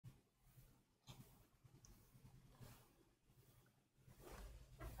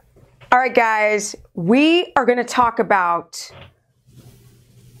All right, guys, we are going to talk about,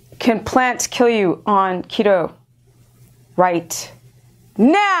 can plants kill you on keto right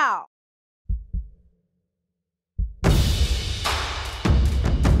now?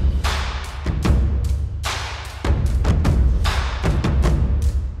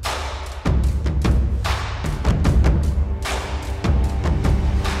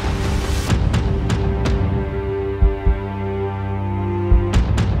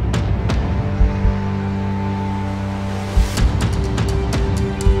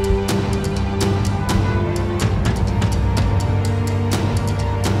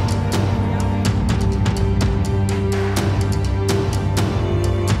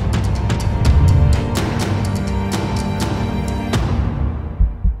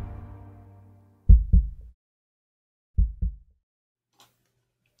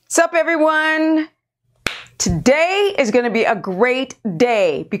 What's up, everyone? Today is going to be a great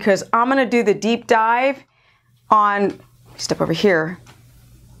day because I'm going to do the deep dive on, step over here,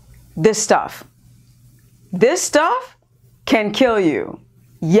 this stuff. This stuff can kill you.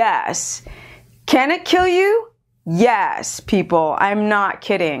 Yes. Can it kill you? Yes, people. I'm not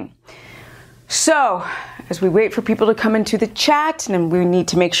kidding. So, as we wait for people to come into the chat, and we need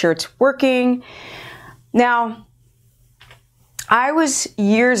to make sure it's working. Now, I was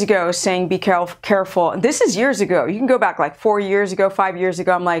years ago saying be careful. This is years ago. You can go back like 4 years ago, 5 years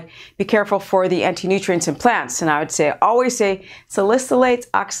ago. I'm like, be careful for the anti-nutrients in plants. And I would say, always say salicylates,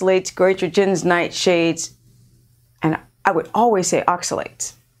 oxalates, goitrogens, nightshades. And I would always say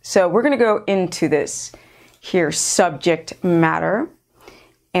oxalates. So we're going to go into this here, subject matter.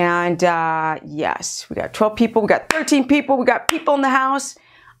 And yes, we got 12 people. We got 13 people. We got people in the house.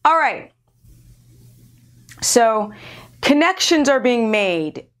 All right. So connections are being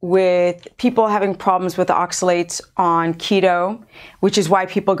made with people having problems with the oxalates on keto, which is why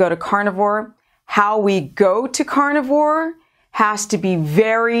people go to carnivore. How we go to carnivore has to be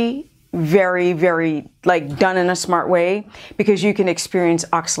very, very, very done in a smart way because you can experience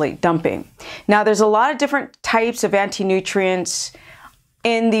oxalate dumping. Now, there's a lot of different types of anti-nutrients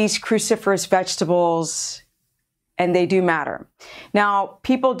in these cruciferous vegetables, and they do matter. Now,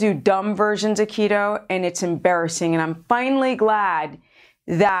 people do dumb versions of keto, and it's embarrassing. And I'm finally glad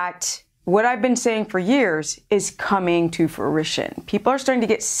that what I've been saying for years is coming to fruition. People are starting to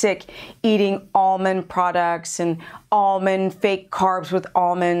get sick eating almond products and almond fake carbs with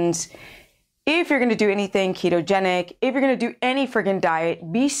almonds. If you're going to do anything ketogenic, if you're going to do any friggin'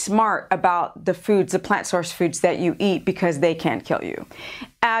 diet, be smart about the foods, the plant source foods that you eat, because they can kill you.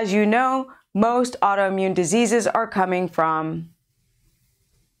 As you know, most autoimmune diseases are coming from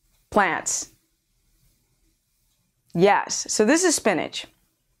plants. Yes, so this is spinach.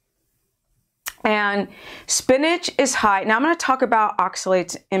 And spinach is high. Now I'm going to talk about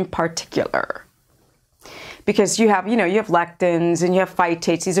oxalates in particular, because you have lectins and you have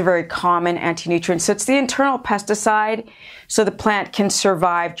phytates. These are very common anti-nutrients. So it's the internal pesticide, so the plant can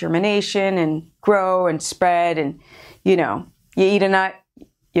survive germination and grow and spread. And you eat a nut,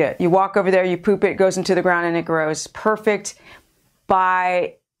 you walk over there, you poop it, goes into the ground and it grows. Perfect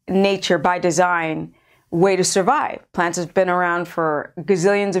by nature, by design, way to survive. Plants have been around for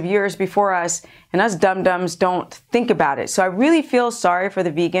gazillions of years before us, and us dum-dums don't think about it. So I really feel sorry for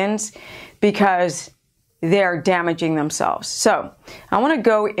the vegans because they're damaging themselves. So I want to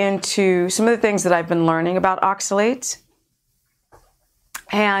go into some of the things that I've been learning about oxalates.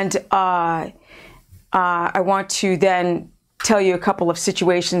 And I want to then tell you a couple of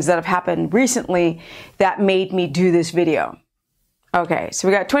situations that have happened recently that made me do this video. Okay, so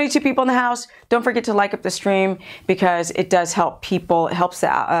we got 22 people in the house. Don't forget to like up the stream because it does help people. It helps the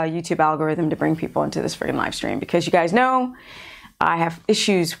YouTube algorithm to bring people into this freaking live stream, because you guys know I have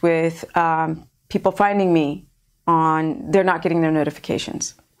issues with people finding me they're not getting their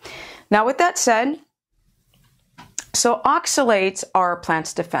notifications. Now, with that said, so oxalates are a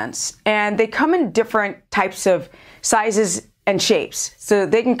plant's defense, and they come in different types of sizes and shapes. So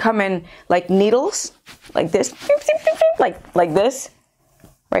they can come in like needles, like this, like this,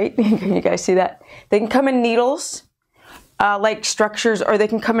 right? Can you guys see that? They can come in needles, like structures, or they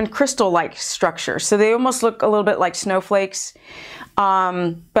can come in crystal-like structures. So they almost look a little bit like snowflakes,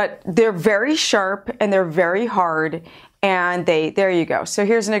 but they're very sharp and they're very hard. And there you go. So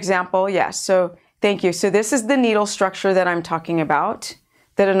here's an example. Yes. So thank you. So this is the needle structure that I'm talking about,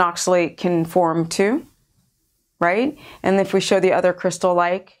 that an oxalate can form to, right? And if we show the other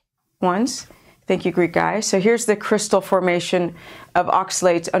crystal-like ones, thank you, Greek guy. So here's the crystal formation of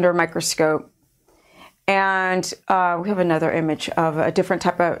oxalates under a microscope. And we have another image of a different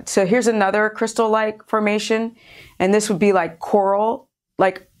type of, so here's another crystal-like formation. And this would be like coral,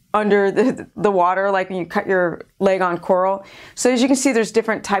 like under the water, like when you cut your leg on coral. So as you can see, there's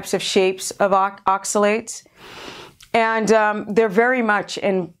different types of shapes of oxalates. And they're very much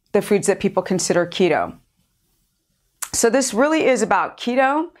in the foods that people consider keto. So this really is about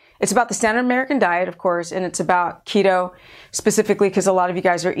keto. It's about the standard American diet, of course, and it's about keto specifically because a lot of you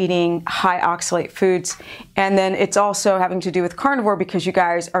guys are eating high oxalate foods. And then it's also having to do with carnivore because you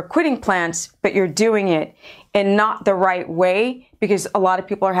guys are quitting plants, but you're doing it in not the right way because a lot of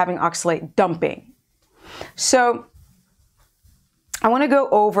people are having oxalate dumping. So I want to go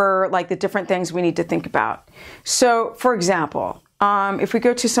over like the different things we need to think about. So for example, if we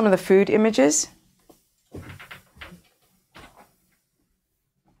go to some of the food images,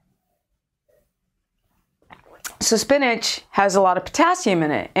 so spinach has a lot of potassium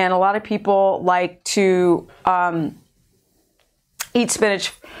in it, and a lot of people like to eat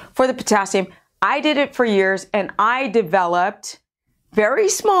spinach for the potassium. I did it for years, and I developed very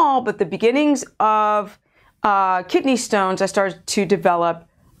small, but the beginnings of kidney stones. I started to develop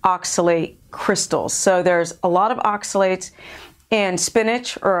oxalate crystals. So there's a lot of oxalates in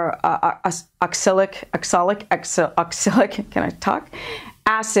spinach, or oxalic, can I talk?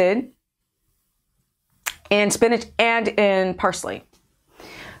 Acid in spinach and in parsley.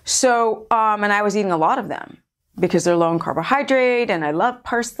 So, and I was eating a lot of them because they're low in carbohydrate, and I love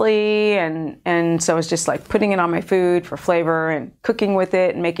parsley, and so I was just like putting it on my food for flavor and cooking with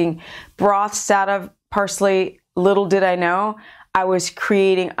it and making broths out of parsley. Little did I know, I was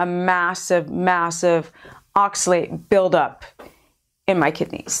creating a massive, massive oxalate buildup in my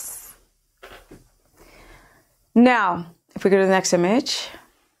kidneys. Now, if we go to the next image,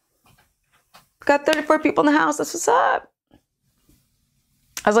 we've got 34 people in the house. That's what's up.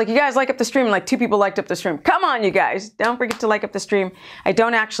 I was like, you guys like up the stream? Like 2 people liked up the stream. Come on, you guys. Don't forget to like up the stream. I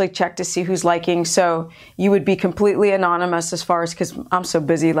don't actually check to see who's liking, so you would be completely anonymous as far as, because I'm so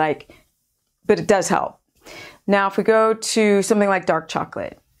busy, like, but it does help. Now, if we go to something like dark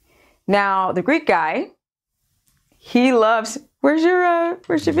chocolate. Now, the Greek guy, he loves, where's your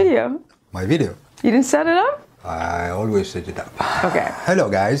video? My video? You didn't set it up? I always set it up. Okay. Hello,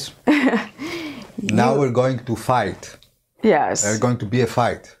 guys. Now we're going to fight. Yes. There's going to be a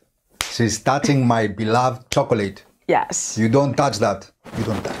fight. She's touching my beloved chocolate. Yes. You don't touch that. You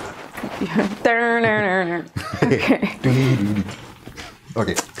don't touch that. Okay.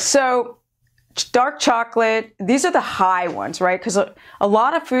 Okay. So, dark chocolate, these are the high ones, right? Because a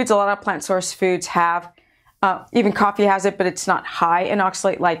lot of foods, a lot of plant source foods have, even coffee has it, but it's not high in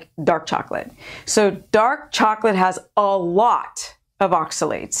oxalate like dark chocolate. So dark chocolate has a lot of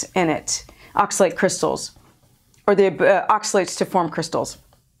oxalates in it, oxalate crystals, or the oxalates to form crystals.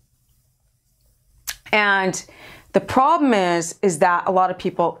 And the problem is that a lot of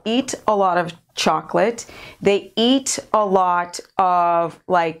people eat a lot of chocolate. They eat a lot of,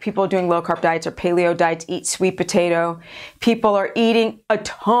 like, people doing low carb diets or paleo diets eat sweet potato. People are eating a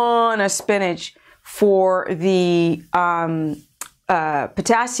ton of spinach for the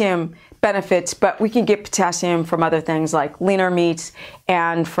potassium benefits, but we can get potassium from other things like leaner meats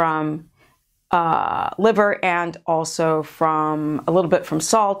and from liver, and also from a little bit from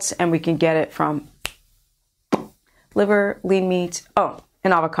salts, and we can get it from liver, lean meat,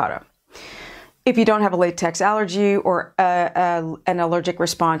 and avocado. If you don't have a latex allergy or an allergic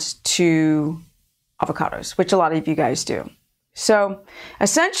response to avocados, which a lot of you guys do. So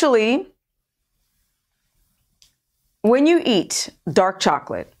essentially, when you eat dark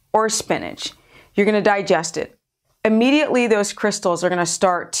chocolate or spinach, you're going to digest it. Immediately, those crystals are going to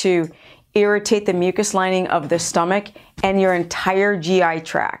start to irritate the mucus lining of the stomach and your entire GI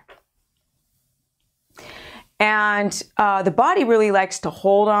tract. And the body really likes to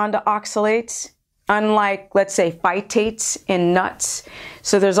hold on to oxalates, unlike, let's say, phytates in nuts.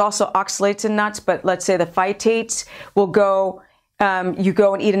 So there's also oxalates in nuts, but let's say the phytates will go, you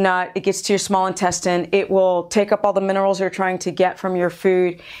go and eat a nut, it gets to your small intestine, it will take up all the minerals you're trying to get from your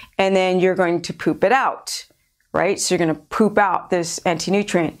food, and then you're going to poop it out, right? So you're going to poop out this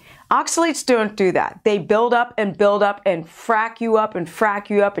anti-nutrient. Oxalates don't do that. They build up and frack you up and frack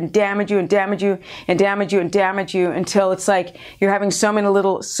you up and damage you and damage you and damage you and damage you until it's like you're having so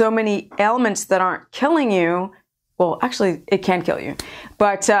many ailments that aren't killing you. Well, actually, it can kill you,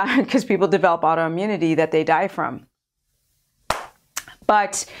 but because people develop autoimmunity that they die from.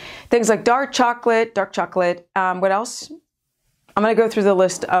 But things like dark chocolate, what else? I'm going to go through the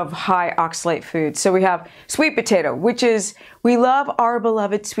list of high oxalate foods. So we have sweet potato, which is, we love our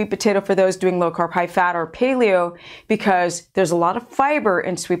beloved sweet potato for those doing low carb, high fat, or paleo, because there's a lot of fiber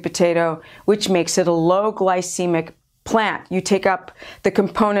in sweet potato, which makes it a low glycemic plant. You take up the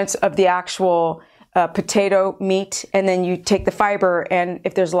components of the actual potato meat, and then you take the fiber, and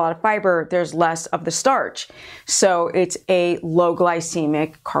if there's a lot of fiber, there's less of the starch. So it's a low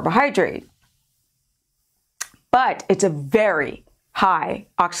glycemic carbohydrate. But it's a very high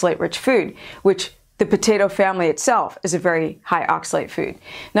oxalate-rich food, which the potato family itself is a very high oxalate food.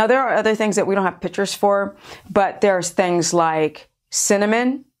 Now, there are other things that we don't have pictures for, but there's things like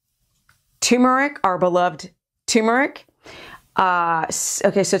cinnamon, turmeric, our beloved turmeric.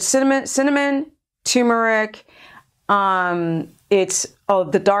 Okay, so it's cinnamon, turmeric. It's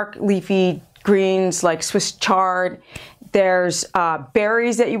the dark leafy greens like Swiss chard. There's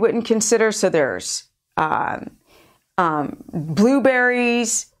berries that you wouldn't consider. So there's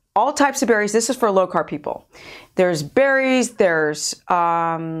blueberries, all types of berries. This is for low carb people. There's berries. There's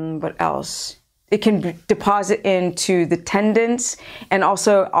what else? It can deposit into the tendons, and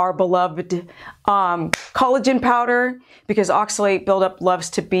also our beloved collagen powder, because oxalate buildup loves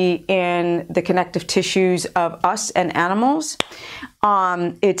to be in the connective tissues of us and animals.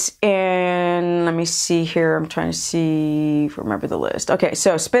 It's in, let me see here, I'm trying to see if I remember the list. Okay,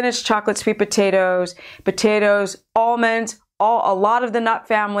 so spinach, chocolate, sweet potatoes, almonds, a lot of the nut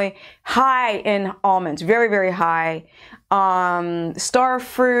family, high in almonds, very, very high. Star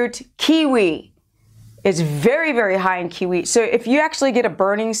fruit, kiwi. It's very, very high in kiwi. So if you actually get a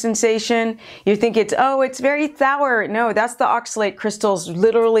burning sensation, you think it's very sour. No, that's the oxalate crystals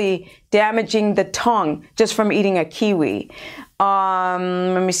literally damaging the tongue just from eating a kiwi. Let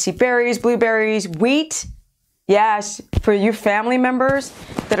me see, berries, blueberries, wheat. Yes, for you family members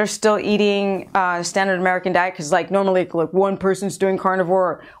that are still eating standard American diet, because like normally like one person's doing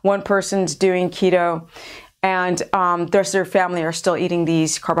carnivore, one person's doing keto, and the rest of their family are still eating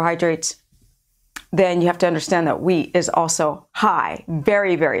these carbohydrates, then you have to understand that wheat is also high,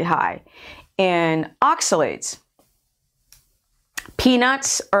 very, very high in oxalates.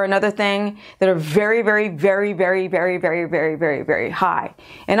 Peanuts are another thing that are very, very, very, very, very, very, very, very, very high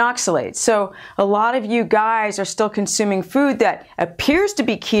in oxalates. So a lot of you guys are still consuming food that appears to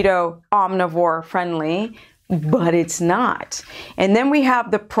be keto omnivore friendly, but it's not. And then we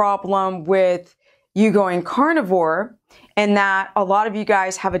have the problem with you going carnivore, and that a lot of you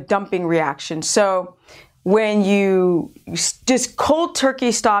guys have a dumping reaction. So when you just cold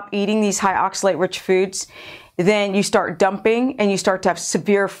turkey stop eating these high oxalate rich foods, then you start dumping and you start to have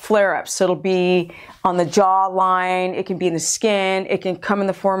severe flare-ups. So it'll be on the jawline, it can be in the skin, it can come in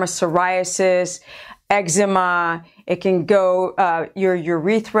the form of psoriasis, eczema, it can go your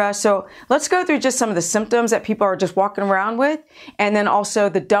urethra. So let's go through just some of the symptoms that people are just walking around with, and then also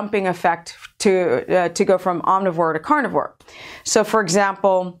the dumping effect to go from omnivore to carnivore. So for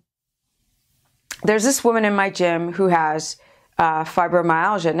example, there's this woman in my gym who has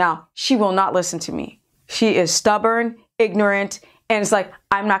fibromyalgia. Now, she will not listen to me. She is stubborn, ignorant, and it's like,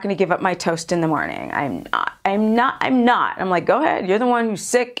 I'm not going to give up my toast in the morning. I'm not. I'm like, go ahead. You're the one who's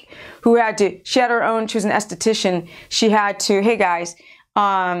sick, she had her own, she was an esthetician. She had to, hey guys,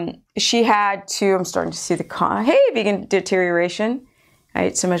 she had to, I'm starting to see vegan deterioration. I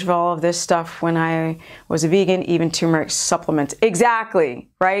ate so much of all of this stuff when I was a vegan, even turmeric supplements. Exactly,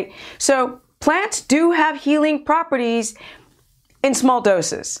 right? So plants do have healing properties in small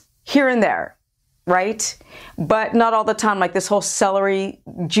doses, here and there. Right? But not all the time. Like this whole celery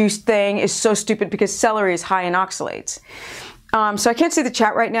juice thing is so stupid because celery is high in oxalates. So I can't see the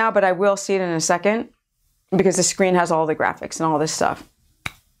chat right now, but I will see it in a second because the screen has all the graphics and all this stuff.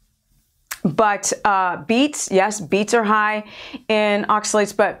 But beets, yes, beets are high in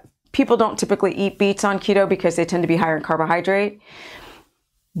oxalates, but people don't typically eat beets on keto because they tend to be higher in carbohydrate.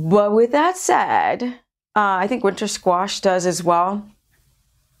 But with that said, I think winter squash does as well.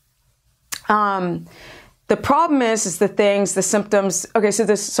 The problem is the symptoms. Okay, so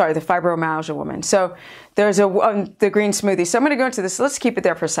the fibromyalgia woman. So there's the green smoothie. So I'm going to go into this. Let's keep it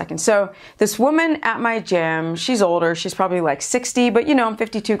there for a second. So this woman at my gym, she's older. She's probably like 60, but you know, I'm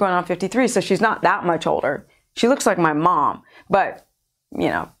 52 going on 53. So she's not that much older. She looks like my mom, but you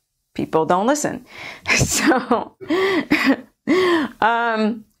know, people don't listen. So,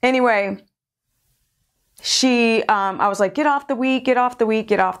 anyway, I was like, get off the wheat, get off the wheat,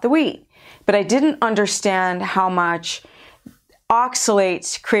 get off the wheat. But I didn't understand how much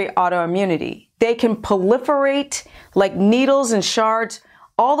oxalates create autoimmunity. They can proliferate like needles and shards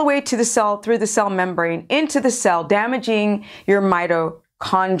all the way to the cell, through the cell membrane, into the cell, damaging your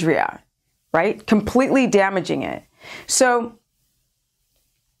mitochondria, right? Completely damaging it. So,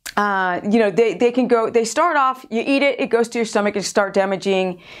 you know, they start off, you eat it, it goes to your stomach and start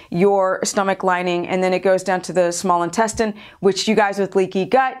damaging your stomach lining. And then it goes down to the small intestine, which you guys with leaky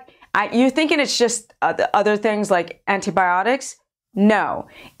gut, you're thinking it's just other things like antibiotics. No,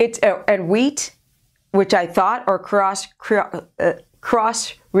 and wheat which I thought are cross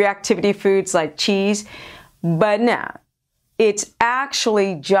reactivity foods like cheese, but no, it's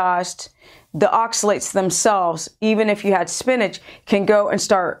actually just the oxalates themselves. Even if you had spinach, can go and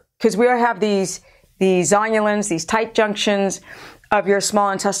start, because we have these zonulins, these tight junctions of your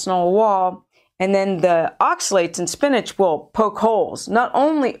small intestinal wall, and then the oxalates in spinach will poke holes, not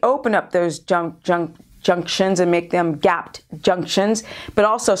only open up those junctions and make them gapped junctions, but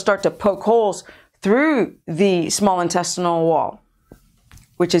also start to poke holes through the small intestinal wall,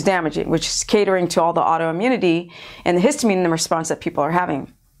 which is damaging, which is catering to all the autoimmunity and the histamine response that people are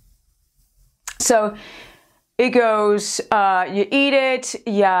having. So it goes, you eat it,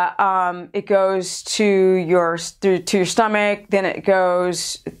 it goes to your stomach, then it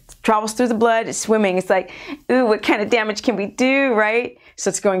travels through the blood, it's swimming. It's like, ooh, what kind of damage can we do, right? So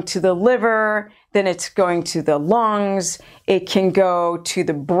it's going to the liver, then it's going to the lungs, it can go to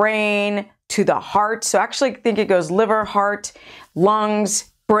the brain, to the heart. So actually I think it goes liver, heart, lungs,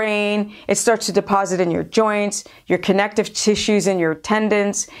 brain. It starts to deposit in your joints, your connective tissues and your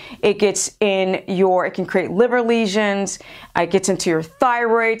tendons. It gets in it can create liver lesions. It gets into your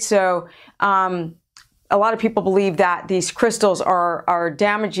thyroid. So a lot of people believe that these crystals are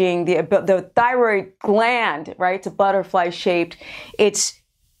damaging the thyroid gland, right? It's a butterfly shaped. It's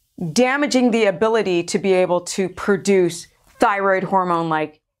damaging the ability to be able to produce thyroid hormone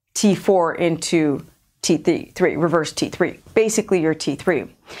like T4 into T3, reverse T3, basically your T3.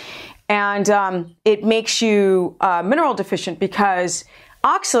 And it makes you mineral deficient because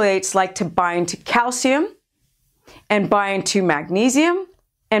oxalates like to bind to calcium and bind to magnesium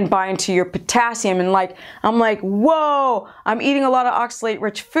and bind to your potassium. And I'm like, whoa, I'm eating a lot of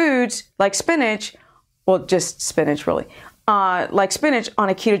oxalate-rich foods like spinach, well, just spinach really, like spinach on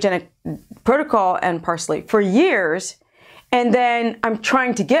a ketogenic protocol and parsley for years. And then I'm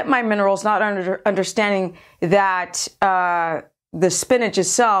trying to get my minerals, not understanding that the spinach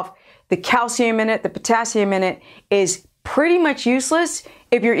itself, the calcium in it, the potassium in it is pretty much useless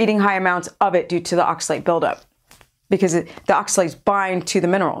if you're eating high amounts of it due to the oxalate buildup. Because the oxalates bind to the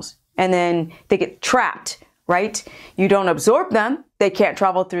minerals and then they get trapped, right? You don't absorb them. They can't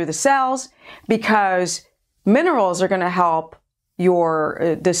travel through the cells because minerals are going to help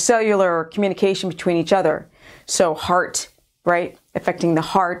the cellular communication between each other. So heart, right? Affecting the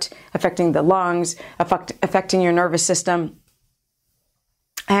heart, affecting the lungs, affecting your nervous system.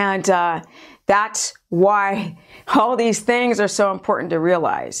 And that's why all these things are so important to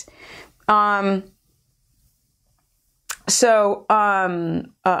realize. Let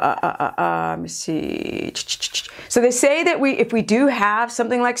me see. So they say that if we do have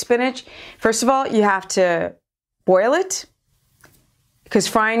something like spinach, first of all, you have to boil it because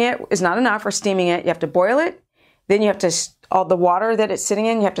frying it is not enough, or steaming it. You have to boil it. Then you have to, all the water that it's sitting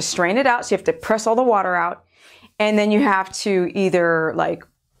in, you have to strain it out. So you have to press all the water out. And then you have to either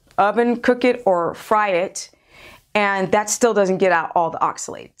oven cook it or fry it. And that still doesn't get out all the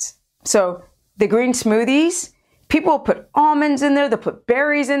oxalates. So the green smoothies, people put almonds in there, they'll put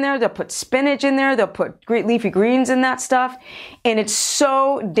berries in there, they'll put spinach in there, they'll put leafy greens in that stuff, and it's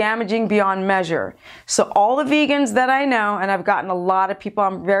so damaging beyond measure. So all the vegans that I know, and I've gotten a lot of people,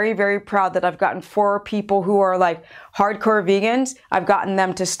 I'm very, very proud that I've gotten 4 people who are hardcore vegans, I've gotten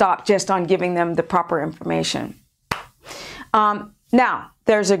them to stop just on giving them the proper information. Now,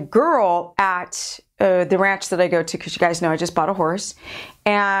 there's a girl at the ranch that I go to, because you guys know I just bought a horse,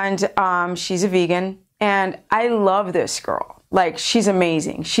 and she's a vegan. And I love this girl. She's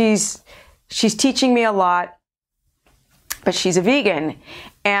amazing. She's teaching me a lot, but she's a vegan.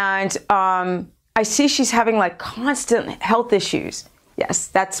 And I see she's having constant health issues. Yes,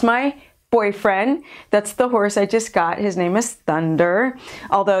 that's my boyfriend. That's the horse I just got. His name is Thunder,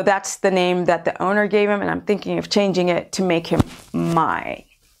 although that's the name that the owner gave him, and I'm thinking of changing it to make him mine.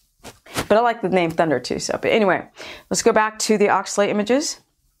 But I like the name Thunder too. So, but anyway, let's go back to the oxalate images.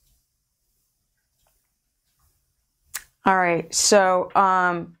 All right, so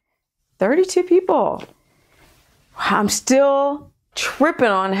 32 people. I'm still tripping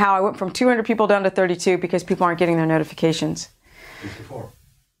on how I went from 200 people down to 32 because people aren't getting their notifications. 54.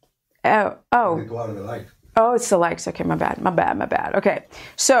 Oh. They go out of the light. Oh, it's the likes. Okay, my bad. Okay,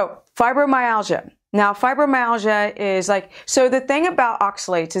 so fibromyalgia. Now, fibromyalgia is so the thing about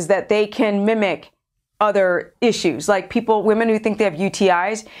oxalates is that they can mimic other issues. Women who think they have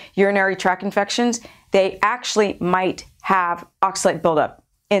UTIs, urinary tract infections, they actually might have oxalate buildup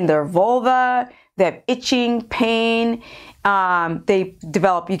in their vulva. They have itching, pain. You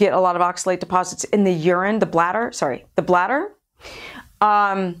get a lot of oxalate deposits in the urine, the bladder.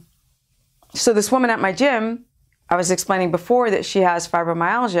 So this woman at my gym, I was explaining before that she has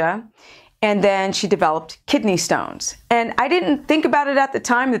fibromyalgia, And then she developed kidney stones. And I didn't think about it at the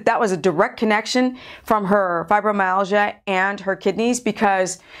time that that was a direct connection from her fibromyalgia and her kidneys,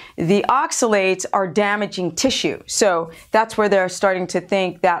 because the oxalates are damaging tissue. So that's where they're starting to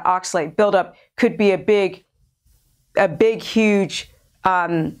think that oxalate buildup could be a big, huge,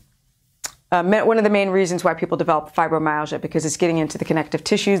 one of the main reasons why people develop fibromyalgia, because it's getting into the connective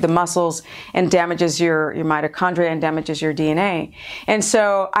tissues, the muscles, and damages your mitochondria and damages your DNA. And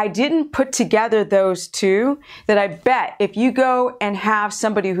so I didn't put together those two, that I bet if you go and have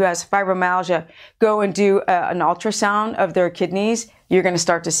somebody who has fibromyalgia go and do an ultrasound of their kidneys, you're going to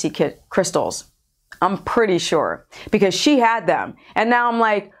start to see crystals. I'm pretty sure, because she had them. And now I'm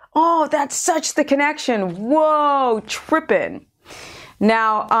like, oh, that's such the connection. Whoa, tripping.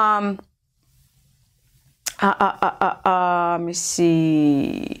 Now, let me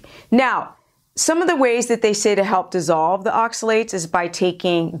see. Now, some of the ways that they say to help dissolve the oxalates is by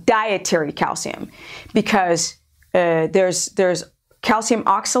taking dietary calcium, because there's calcium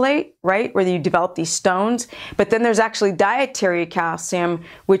oxalate, right, where you develop these stones, but then there's actually dietary calcium,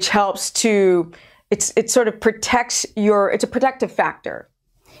 which helps to, it sort of protects it's a protective factor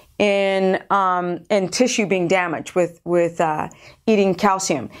in tissue being damaged with eating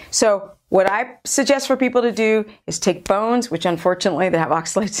calcium. So what I suggest for people to do is take bones, which unfortunately they have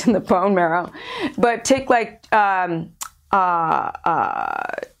oxalates in the bone marrow, but take like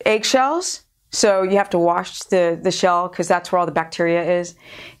eggshells. So you have to wash the shell, because that's where all the bacteria is.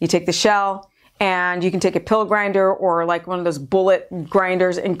 You take the shell, and you can take a pill grinder or like one of those bullet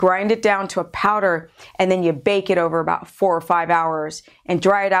grinders and grind it down to a powder, and then you bake it over about 4 or 5 hours and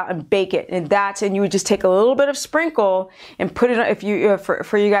dry it out and bake it. And you would just take a little bit of sprinkle and put it,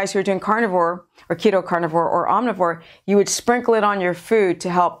 for you guys who are doing carnivore or keto carnivore or omnivore, you would sprinkle it on your food to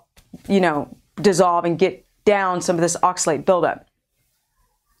help, dissolve and get down some of this oxalate buildup.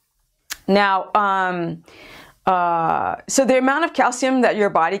 Now, so the amount of calcium that your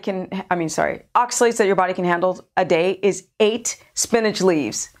body oxalates that your body can handle a day is 8 spinach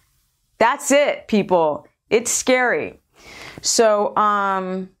leaves. That's it, people. It's scary. So,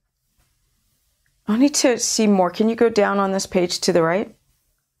 I need to see more. Can you go down on this page to the right?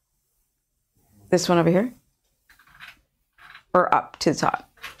 This one over here? Or up to the top?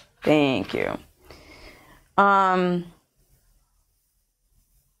 Thank you.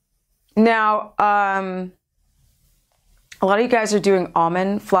 Now, a lot of you guys are doing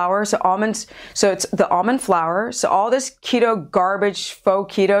almond flour. So it's the almond flour. So all this keto garbage,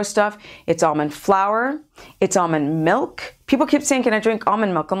 faux keto stuff, it's almond flour, it's almond milk. People keep saying, can I drink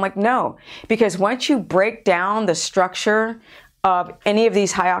almond milk? I'm like, no, because once you break down the structure of any of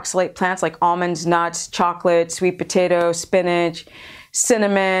these high oxalate plants, like almonds, nuts, chocolate, sweet potato, spinach,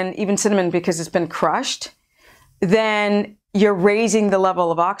 cinnamon, even cinnamon because it's been crushed, then you're raising the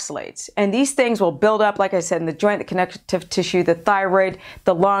level of oxalates. And these things will build up, like I said, in the joint, the connective tissue, the thyroid,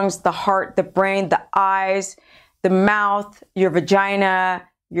 the lungs, the heart, the brain, the eyes, the mouth, your vagina,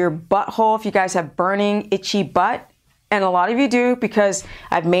 your butthole, if you guys have burning, itchy butt. And a lot of you do, because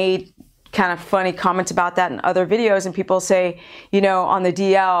I've made kind of funny comments about that in other videos, and people say, on the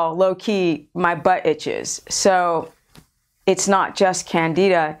DL, low key, my butt itches. So it's not just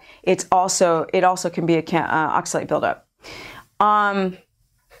candida. It also can be a oxalate buildup.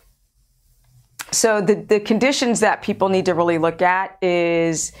 So the conditions that people need to really look at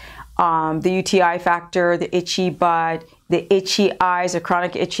is the UTI factor, the itchy butt, the itchy eyes, the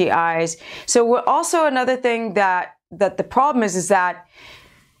chronic itchy eyes. So also another thing that the problem is that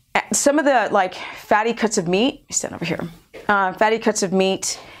some of the like fatty cuts of meat, stand over here, fatty cuts of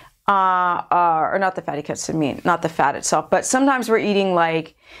meat, or not the fatty cuts of meat, not the fat itself, but sometimes we're eating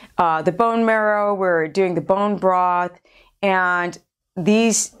like the bone marrow, we're doing the bone broth, and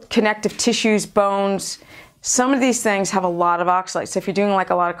these connective tissues, bones, some of these things have a lot of oxalates. So if you're doing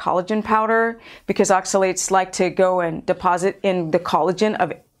like a lot of collagen powder, because oxalates like to go and deposit in the collagen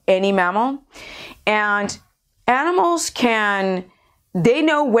of any mammal, and animals they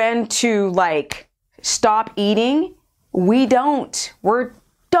know when to like stop eating. We don't. We're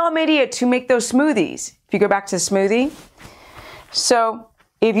dumb idiots who make those smoothies. If you go back to the smoothie. So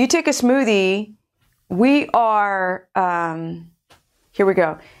if you take a smoothie, we are, here we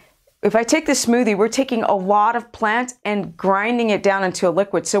go. If I take this smoothie, we're taking a lot of plants and grinding it down into a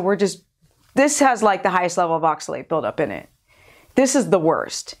liquid. So this has like the highest level of oxalate buildup in it. This is the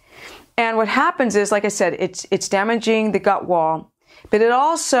worst. And what happens is, like I said, it's damaging the gut wall, but it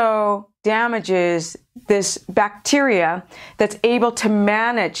also damages this bacteria that's able to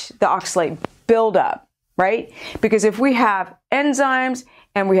manage the oxalate buildup, right? Because if we have enzymes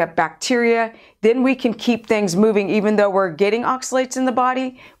and we have bacteria, then we can keep things moving. Even though we're getting oxalates in the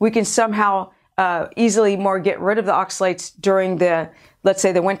body, we can somehow easily more get rid of the oxalates during the, let's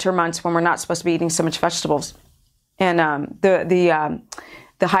say, the winter months when we're not supposed to be eating so much vegetables. And the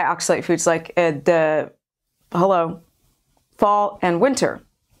high oxalate foods like fall and winter.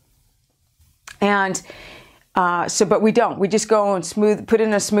 And but we don't. We just go and put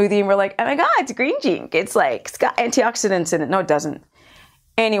in a smoothie and we're like, oh my God, it's green drink. It's got antioxidants in it. No, it doesn't.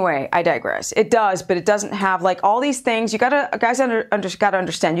 Anyway, I digress. It does, but it doesn't have like all these things. You gotta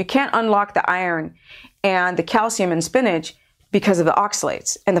understand. You can't unlock the iron and the calcium in spinach because of the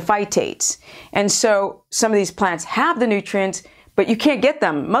oxalates and the phytates. And so some of these plants have the nutrients, but you can't get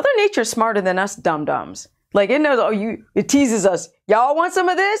them. Mother Nature's smarter than us dum-dums. Like it knows, it teases us. Y'all want some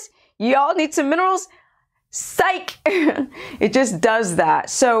of this? Y'all need some minerals? Psych! It just does that.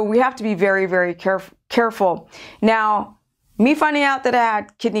 So we have to be very, very careful. Now, me finding out that I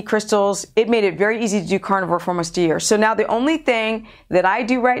had kidney crystals, it made it very easy to do carnivore for almost a year. So now the only thing that I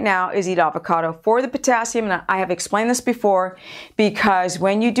do right now is eat avocado for the potassium. And I have explained this before, because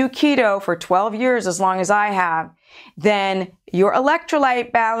when you do keto for 12 years, as long as I have, then your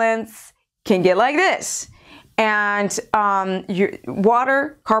electrolyte balance can get like this. And your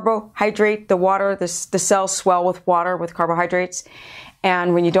water, carbohydrate, the cells swell with water, with carbohydrates.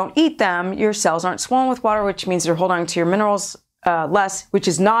 And when you don't eat them, your cells aren't swollen with water, which means you're holding on to your minerals less, which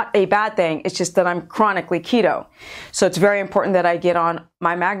is not a bad thing. It's just that I'm chronically keto. So it's very important that I get on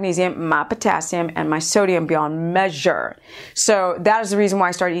my magnesium, my potassium, and my sodium beyond measure. So that is the reason why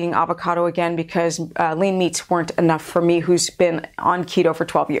I started eating avocado again, because lean meats weren't enough for me, who's been on keto for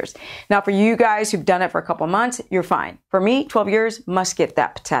 12 years. Now, for you guys who've done it for a couple months, you're fine. For me, 12 years, must get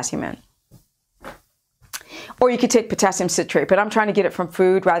that potassium in. Or you could take potassium citrate, but I'm trying to get it from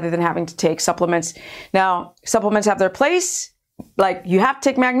food rather than having to take supplements. Now, supplements have their place. Like, you have to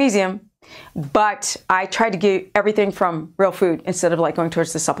take magnesium, but I try to get everything from real food instead of like going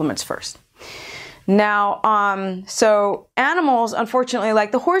towards the supplements first. Now, so animals, unfortunately,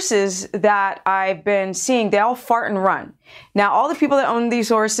 like the horses that I've been seeing, they all fart and run. Now, all the people that own these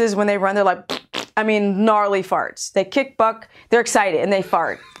horses, when they run, they're like, I mean, gnarly farts. They kick buck, they're excited, and they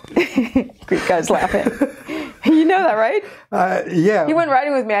fart. Greek guy's laughing. You know that, right? Yeah. He went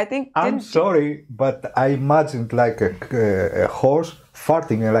riding with me, I think. I'm sorry, but I imagined like a horse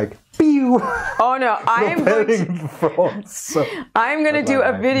farting and like, pew! Oh no, I'm going to do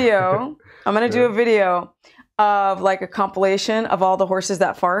a video. I'm going to do a video of like a compilation of all the horses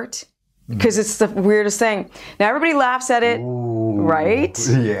that fart, because it's the weirdest thing. Now everybody laughs at it. Ooh, right?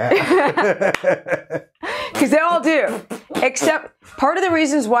 Yeah. Because they all do. Except part of the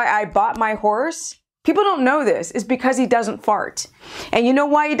reasons why I bought my horse, people don't know this, is because he doesn't fart. And you know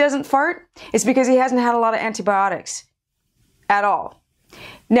why he doesn't fart? It's because he hasn't had a lot of antibiotics at all.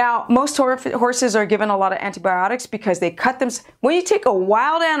 Now, most horses are given a lot of antibiotics because they cut them. When you take a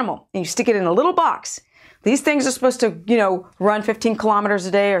wild animal and you stick it in a little box, these things are supposed to, you know, run 15 kilometers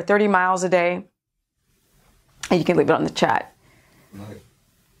a day or 30 miles a day. And you can leave it on the chat. Nice.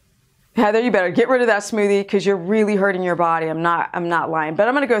 Heather, you better get rid of that smoothie because you're really hurting your body. I'm not lying, but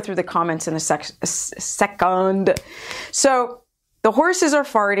I'm going to go through the comments in a second. So the horses are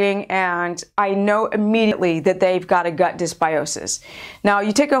farting, and I know immediately that they've got a gut dysbiosis. Now,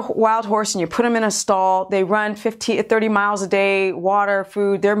 you take a wild horse and you put them in a stall. They run 30 miles a day, water,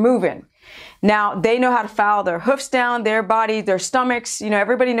 food, they're moving. Now, they know how to foul their hoofs down, their body, their stomachs. You know,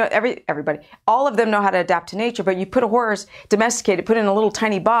 everybody, all of them know how to adapt to nature, but you put a horse, domesticate it, put it in a little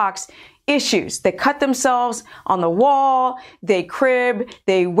tiny box, issues. They cut themselves on the wall, they crib,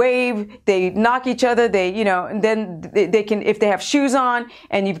 they wave, they knock each other, and then they can, if they have shoes on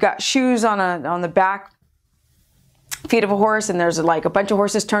and you've got shoes on the back feet of a horse and there's like a bunch of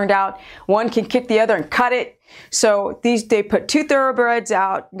horses turned out, one can kick the other and cut it. So they put 2 thoroughbreds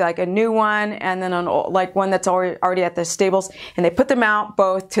out, like a new one and then like one that's already at the stables, and they put them out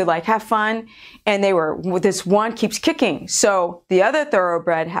both to like have fun, and this one keeps kicking. So the other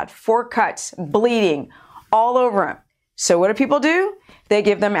thoroughbred had 4 cuts, bleeding all over him. So what do people do? They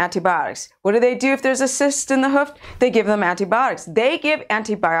give them antibiotics. What do they do if there's a cyst in the hoof? They give them antibiotics. They give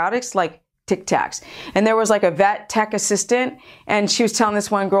antibiotics like Tic Tacs. And there was like a vet tech assistant, and she was telling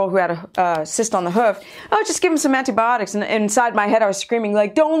this one girl who had a cyst on the hoof, oh, just give him some antibiotics. And inside my head, I was screaming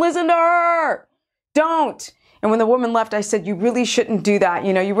like, don't listen to her. Don't. And when the woman left, I said, you really shouldn't do that.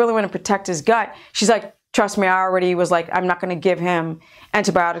 You know, you really want to protect his gut. She's like, trust me, I already was like, I'm not going to give him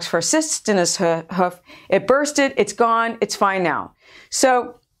antibiotics for a cyst in his hoof. It bursted. It's gone. It's fine now.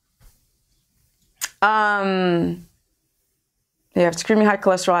 So, they have screaming high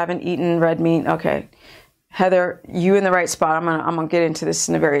cholesterol. I haven't eaten red meat. Okay. Heather, you in the right spot. I'm gonna get into this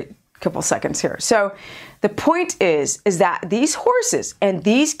in a very couple seconds here. So the point is that these horses and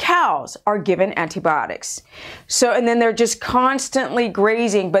these cows are given antibiotics. So, and then they're just constantly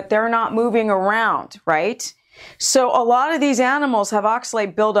grazing, but they're not moving around, right? So a lot of these animals have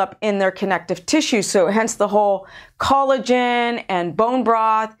oxalate buildup in their connective tissue. So hence the whole collagen and bone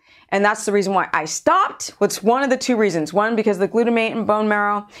broth. And that's the reason why I stopped. What's one of the two reasons? One, because of the glutamate in bone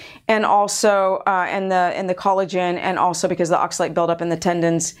marrow, and also in the collagen, and also because of the oxalate buildup in the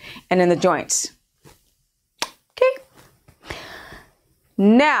tendons and in the joints. Okay.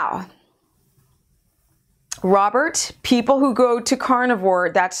 Now, Robert, people who go to carnivore,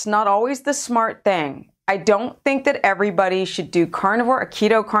 that's not always the smart thing. I don't think that everybody should do carnivore, a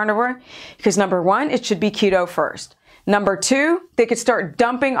keto carnivore, because number one, it should be keto first. Number two, they could start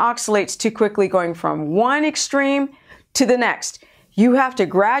dumping oxalates too quickly, going from one extreme to the next. You have to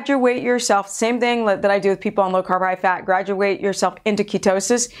graduate yourself, same thing that I do with people on low carb, high fat, graduate yourself into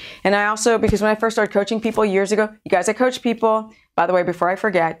ketosis. And I also, because when I first started coaching people years ago, you guys, I coach people, by the way, before I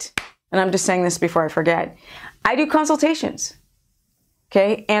forget, and I'm just saying this before I forget, I do consultations.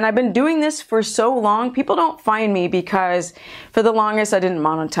 Okay, and I've been doing this for so long. People don't find me because for the longest I didn't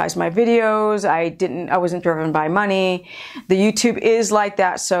monetize my videos. I wasn't driven by money. The YouTube is like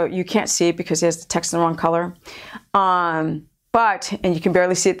that, so you can't see it because it has the text in the wrong color. And you can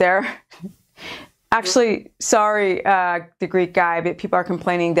barely see it there. Actually, sorry, the Greek guy, but people are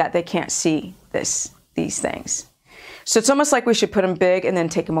complaining that they can't see these things. So it's almost like we should put them big and then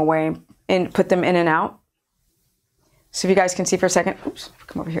take them away and put them in and out. So if you guys can see for a second, oops,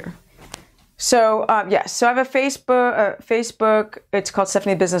 come over here. So yes, so I have a Facebook. It's called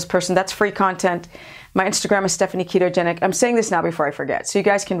Stephanie Business Person. That's free content. My Instagram is Stephanie Ketogenic. I'm saying this now before I forget, so you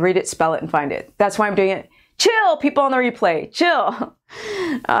guys can read it, spell it, and find it. That's why I'm doing it. Chill, people on the replay. Chill.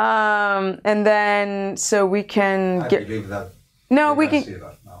 And then so we can get. I believe that. No, we can. See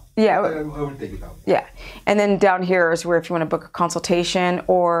that now. Yeah, I will take it out. Yeah, and then down here is where if you want to book a consultation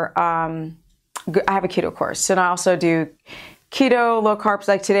or. I have a keto course, and I also do keto, low carbs.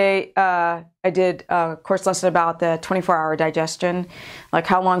 Like today, I did a course lesson about the 24-hour digestion, like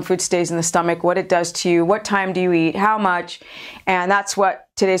how long food stays in the stomach, what it does to you, what time do you eat, how much, and that's what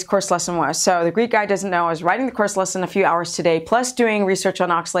today's course lesson was. So the Greek guy doesn't know I was writing the course lesson a few hours today, plus doing research on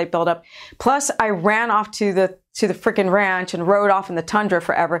oxalate buildup, plus I ran off to the freaking ranch and rode off in the tundra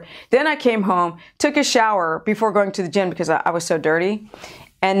forever. Then I came home, took a shower before going to the gym because I was so dirty.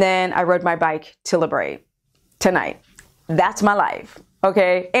 And then I rode my bike to Liberate tonight. That's my life,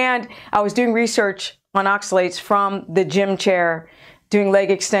 okay? And I was doing research on oxalates from the gym chair, doing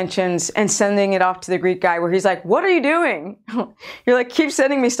leg extensions and sending it off to the Greek guy where he's like, what are you doing? You're like, keep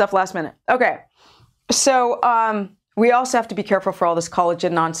sending me stuff last minute. Okay, so we also have to be careful for all this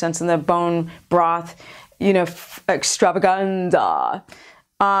collagen nonsense and the bone broth, you know, extravaganza.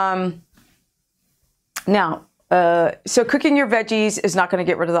 Now, so cooking your veggies is not going to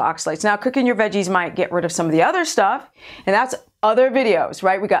get rid of the oxalates. Now, cooking your veggies might get rid of some of the other stuff, and that's other videos,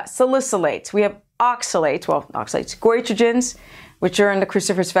 right? We got salicylates, we have oxalates, goitrogens, which are in the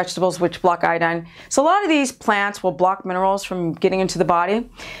cruciferous vegetables, which block iodine. So a lot of these plants will block minerals from getting into the body.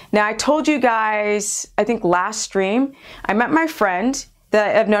 Now, I told you guys, I think last stream, I met my friend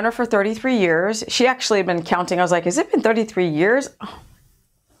that I've known her for 33 years. She actually had been counting. I was like, has it been 33 years? Oh,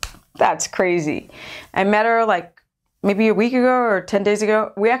 that's crazy. I met her like maybe a week ago or 10 days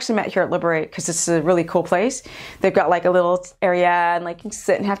ago. We actually met here at Liberate because it's a really cool place. They've got like a little area and like you can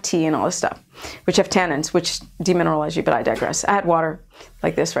sit and have tea and all this stuff, which have tannins, which demineralize you, but I digress. I had water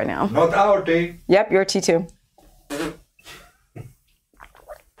like this right now. Not our tea. Yep, your tea too.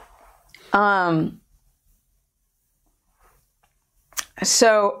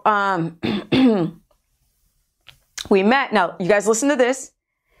 We met. Now, you guys listen to this.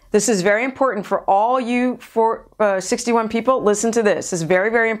 This is very important for all you 61 people. Listen to this. This is very,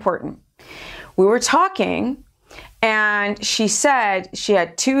 very important. We were talking and she said she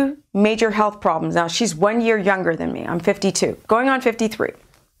had 2 major health problems. Now, she's 1 year younger than me. I'm 52, going on 53.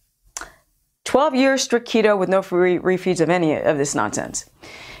 12 years strict keto with no free refeeds of any of this nonsense.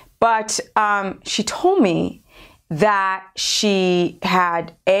 But she told me that she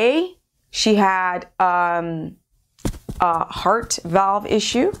had a heart valve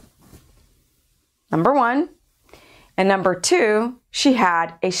issue, number 1, and number 2, she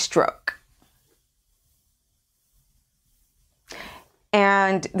had a stroke.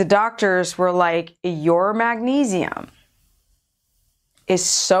 And the doctors were like, your magnesium is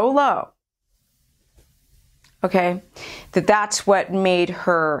so low, okay, that's what made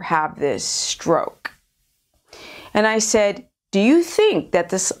her have this stroke. And I said, do you think that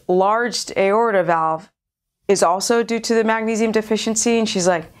this large aorta valve is also due to the magnesium deficiency? And she's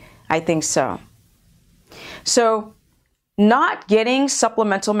like, I think so. So not getting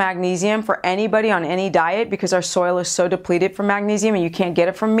supplemental magnesium for anybody on any diet because our soil is so depleted from magnesium and you can't get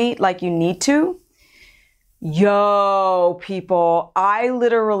it from meat like you need to. Yo, people, I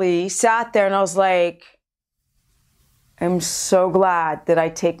literally sat there and I was like, I'm so glad that I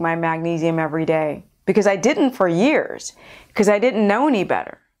take my magnesium every day, because I didn't for years because I didn't know any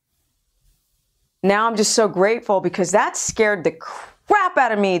better. Now I'm just so grateful because that scared the crap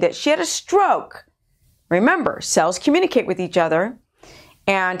out of me that she had a stroke. Remember, cells communicate with each other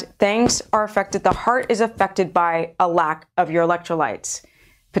and things are affected. The heart is affected by a lack of your electrolytes.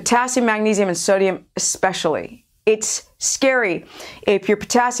 Potassium, magnesium, and sodium especially. It's scary. If your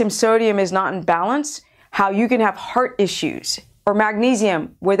potassium, sodium is not in balance, how you can have heart issues, or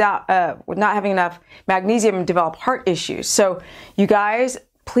magnesium without not having enough magnesium and develop heart issues. So you guys,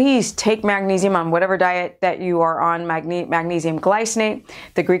 please take magnesium on whatever diet that you are on, magnesium glycinate.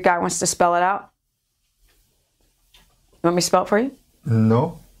 The Greek guy wants to spell it out. You want me to spell it for you?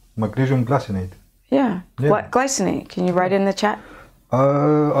 No, magnesium glycinate. Yeah. Glycinate. Can you write it in the chat?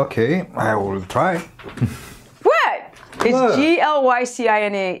 Okay, I will try. What? It's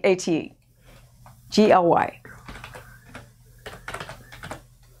Glycinate. Gly.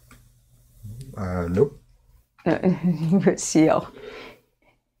 Nope. You put CL.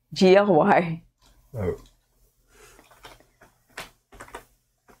 GLY. Oh.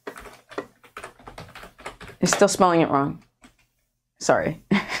 You're still spelling it wrong. Sorry.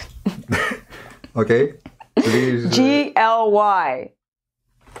 Okay. Please. GLY.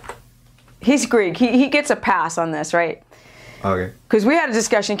 He's Greek. He gets a pass on this, right? Okay. Because we had a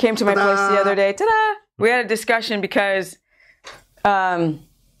discussion, came to my place the other day. Ta-da! We had a discussion because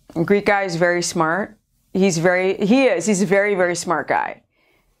Greek guy is very smart. He's a very, very smart guy.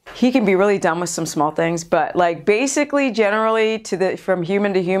 He can be really dumb with some small things, but like basically, generally, from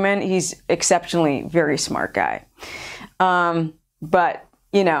human to human, he's exceptionally very smart guy. But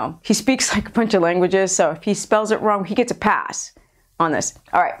you know, he speaks like a bunch of languages, so if he spells it wrong, he gets a pass on this.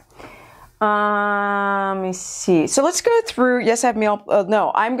 All right. Let me see. So let's go through. Yes, I have meal.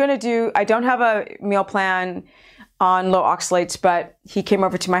 No, I don't have a meal plan on low oxalates, but he came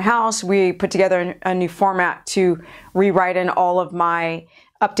over to my house. We put together a new format to rewrite in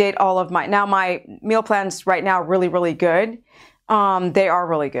update all of now my meal plans right now are really, really good. They are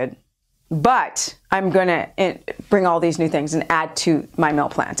really good, but I'm going to bring all these new things and add to my meal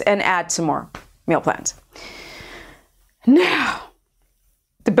plans and add some more meal plans. Now,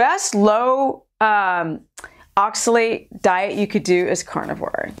 the best low oxalate diet you could do is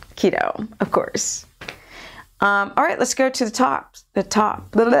carnivore, keto, of course. All right, let's go to the top.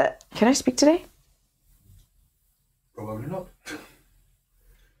 Blah, blah. Can I speak today? Probably not.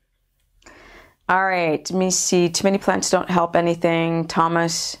 All right, let me see. Too many plants don't help anything.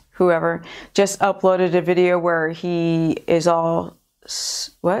 Thomas, whoever, just uploaded a video where he is all,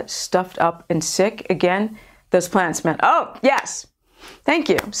 stuffed up and sick again. Those plants, man. Oh, yes. Thank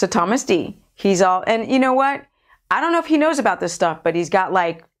you. So Thomas D, he's all, and you know what? I don't know if he knows about this stuff, but he's got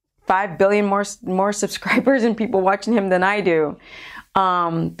like 5 billion more subscribers and people watching him than I do,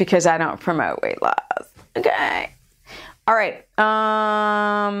 because I don't promote weight loss. Okay. All right.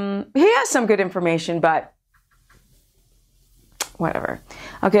 He has some good information, but whatever.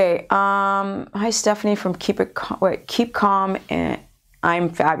 Okay. Hi, Stephanie from Keep Calm and I'm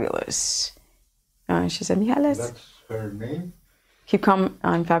Fabulous. She said, Mihalis. That's her name? Keep Calm,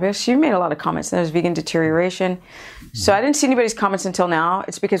 I'm Fabulous. She made a lot of comments. There's vegan deterioration. So I didn't see anybody's comments until now.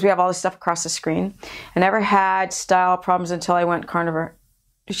 It's because we have all this stuff across the screen. I never had style problems until I went carnivore.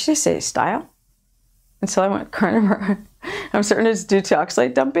 Did she say style? Until I went carnivore. I'm certain it's due to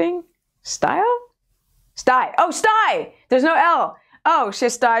oxalate dumping. Style? Sty. Oh, sty! There's no L. Oh, she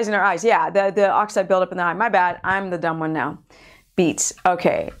has styes in her eyes. Yeah, the oxide buildup in the eye. My bad. I'm the dumb one now. Beets.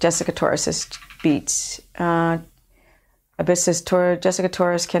 Okay. Jessica Torres says beets. Abyss says, Jessica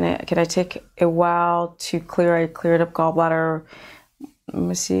Torres, can I take a while to clear? I cleared up gallbladder. Let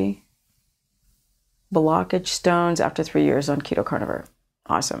me see. Blockage stones after 3 years on keto carnivore.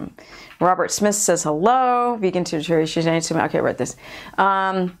 Awesome. Robert Smith says hello. Vegan deterioration. Okay, I read this.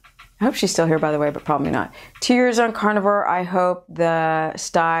 I hope she's still here, by the way, but probably not. 2 years on carnivore. I hope the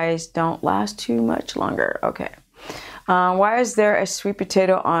styes don't last too much longer. Okay. Why is there a sweet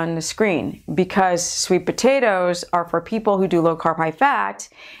potato on the screen? Because sweet potatoes are for people who do low carb, high fat.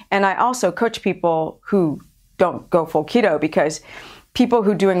 And I also coach people who don't go full keto, because people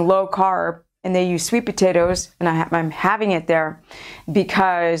who doing low carb and they use sweet potatoes, and I'm having it there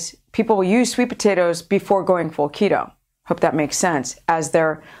because people will use sweet potatoes before going full keto. Hope that makes sense, as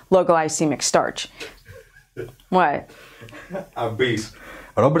their low glycemic starch. What? Abyss.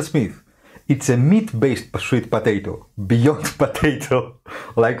 Robert Smith. It's a meat-based sweet potato. Beyond potato.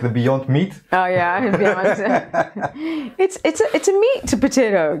 Like the Beyond Meat. Oh yeah, it's a meat to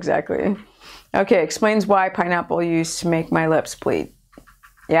potato, exactly. Okay, explains why pineapple used to make my lips bleed.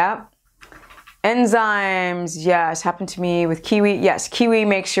 Yeah. Enzymes, yes, happened to me with kiwi. Yes, kiwi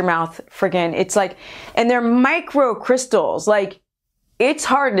makes your mouth friggin', it's like, and they're micro crystals. Like, it's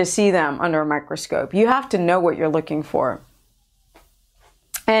hard to see them under a microscope. You have to know what you're looking for.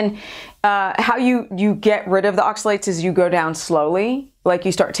 And how you get rid of the oxalates is you go down slowly. Like,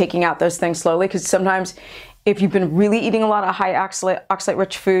 you start taking out those things slowly, because sometimes if you've been really eating a lot of high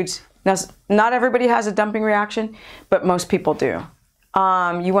oxalate-rich foods, now, not everybody has a dumping reaction, but most people do.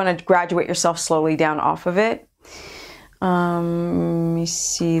 You want to graduate yourself slowly down off of it. Let me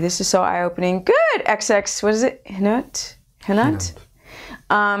see. This is so eye-opening. Good. XX. What is it? Hinut?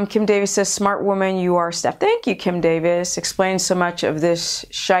 Kim Davis says, smart woman, you are, Steph. Thank you, Kim Davis. Explains so much of this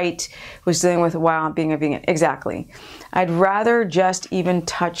shite was dealing with while being a vegan. Exactly. I'd rather just even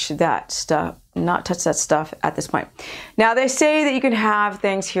touch that stuff, not touch that stuff at this point. Now, they say that you can have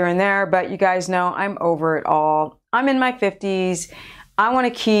things here and there, but you guys know I'm over it all. I'm in my 50s. I want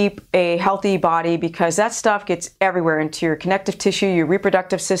to keep a healthy body because that stuff gets everywhere, into your connective tissue, your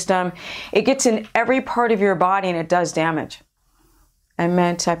reproductive system. It gets in every part of your body and it does damage. I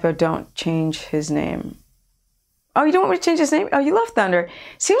meant typo, don't change his name. Oh, you don't want me to change his name? Oh, you love Thunder.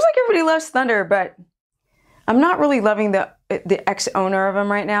 Seems like everybody loves Thunder, but I'm not really loving the ex-owner of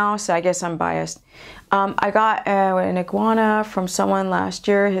him right now, so I guess I'm biased. I got an iguana from someone last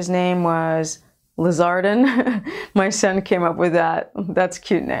year. His name was Lizardin. My son came up with that. That's a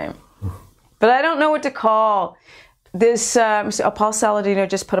cute name. But I don't know what to call this. Paul Saladino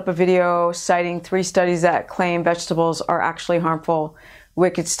just put up a video citing 3 studies that claim vegetables are actually harmful.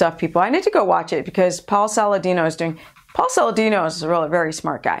 Wicked stuff, people. I need to go watch it because Paul Saladino is a really very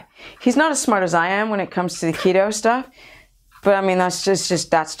smart guy. He's not as smart as I am when it comes to the keto stuff. But I mean, that's just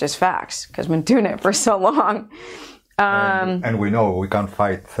facts because I've been doing it for so long. And we know we can't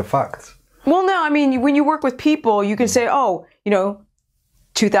fight the facts. Well, no, I mean, when you work with people, you can say, oh,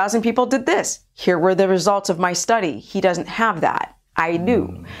 2,000 people did this. Here were the results of my study. He doesn't have that. I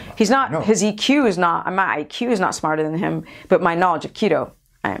do. He's not, no. His EQ is not, my IQ is not smarter than him, but my knowledge of keto,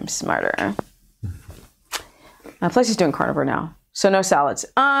 I am smarter. Plus he's doing carnivore now. So no salads.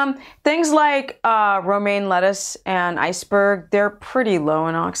 Things like romaine lettuce and iceberg, they're pretty low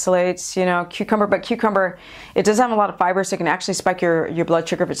in oxalates. Cucumber, it does have a lot of fiber, so it can actually spike your blood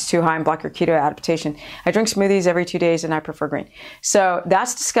sugar if it's too high and block your keto adaptation. I drink smoothies every 2 days and I prefer green. So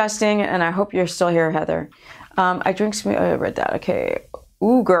that's disgusting, and I hope you're still here, Heather. I drink smoothies. I read that. Okay.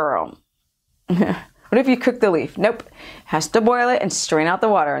 Ooh, girl. What if you cook the leaf? Nope. Has to boil it and strain out the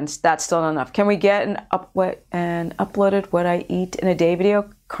water, and that's still not enough. Can we get an uploaded what I eat in a day video,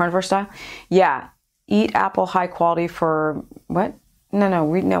 carnivore style? Yeah. Eat apple high quality for what?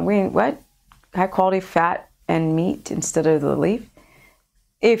 What? High quality fat and meat instead of the leaf?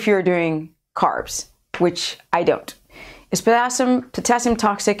 If you're doing carbs, which I don't. Is potassium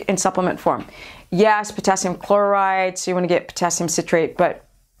toxic in supplement form? Yes, potassium chloride, so you want to get potassium citrate, but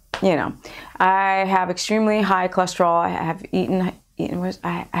I have extremely high cholesterol. I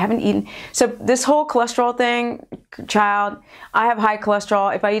haven't eaten. So this whole cholesterol thing, child, I have high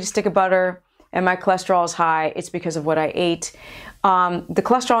cholesterol. If I eat a stick of butter and my cholesterol is high, it's because of what I ate. The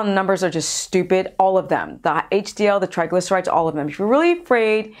cholesterol numbers are just stupid, all of them. The HDL, the triglycerides, all of them. If you're really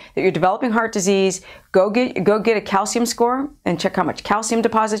afraid that you're developing heart disease, go get a calcium score and check how much calcium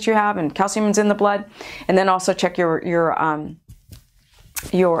deposits you have, and calcium is in the blood. And then also check your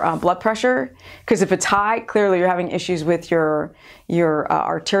blood pressure, because if it's high, clearly you're having issues with your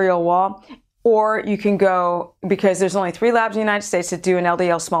arterial wall. Or you can go, because there's only 3 labs in the United States that do an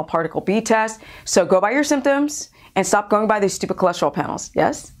LDL small particle B test. So go by your symptoms and stop going by these stupid cholesterol panels.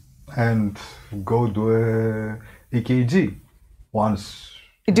 Yes? And go do a EKG once.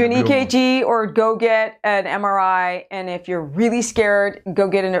 Do an EKG or go get an MRI. And if you're really scared, go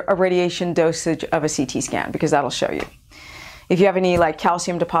get a radiation dosage of a CT scan, because that'll show you if you have any like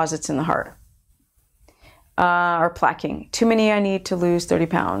calcium deposits in the heart. Or plaquing. Too many, I need to lose 30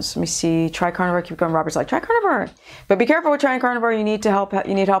 pounds. Let me see. Try carnivore, keep going. Robert's like, try carnivore. But be careful with trying carnivore. You need help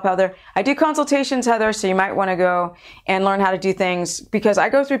out there. I do consultations, Heather, so you might want to go and learn how to do things, because I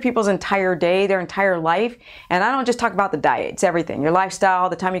go through people's entire day, their entire life, and I don't just talk about the diet. It's everything. Your lifestyle,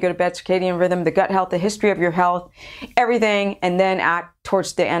 the time you go to bed, circadian rhythm, the gut health, the history of your health, everything. And then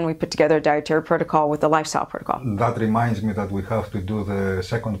towards the end, we put together a dietary protocol with the lifestyle protocol. That reminds me that we have to do the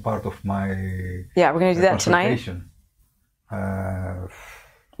second part of my we're going to do that tonight.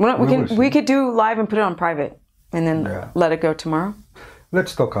 We could do live and put it on private, and then let it go tomorrow.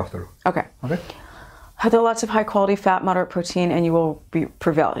 Let's talk after. Okay. Okay. There are lots of high quality fat, moderate protein, and you will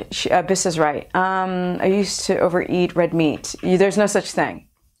prevail. Biss is right. I used to overeat red meat. There's no such thing,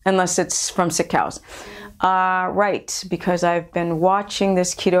 unless it's from sick cows. Right, because I've been watching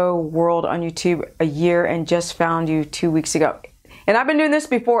this keto world on YouTube a year and just found you 2 weeks ago. And I've been doing this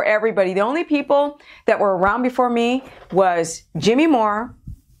before everybody. The only people that were around before me was Jimmy Moore,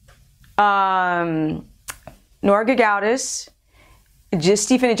 Nora Gagaudis, just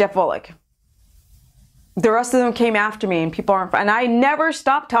Stephen and Jeff Volek. The rest of them came after me, and people aren't. And I never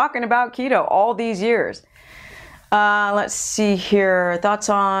stopped talking about keto all these years. Let's see here. Thoughts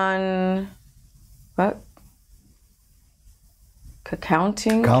on what?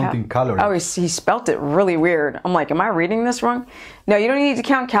 Counting calories. Oh, he spelt it really weird. I'm like, am I reading this wrong? No, you don't need to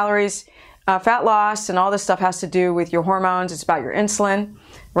count calories. Fat loss and all this stuff has to do with your hormones. It's about your insulin,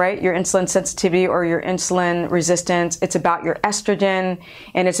 right? Your insulin sensitivity or your insulin resistance. It's about your estrogen,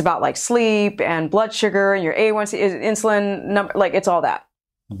 and it's about like sleep and blood sugar and your A1C, insulin number. Like, it's all that.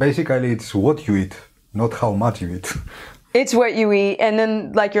 Basically, it's what you eat, not how much you eat. It's what you eat, and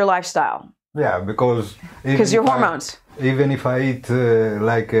then like your lifestyle. Yeah, because your hormones. Even if I eat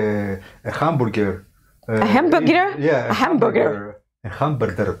like a hamburger. A hamburger? A hamburger. A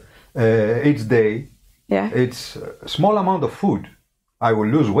hamburger each day. Yeah. It's a small amount of food. I will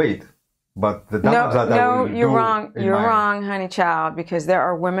lose weight, but the damage that I will do. No, you're wrong. You're wrong, honey child, because there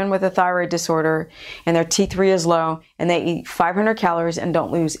are women with a thyroid disorder and their T3 is low and they eat 500 calories and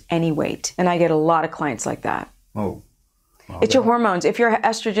don't lose any weight. And I get a lot of clients like that. Oh. It's your hormones. If your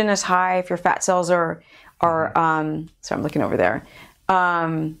estrogen is high, if your fat cells are so I'm looking over there.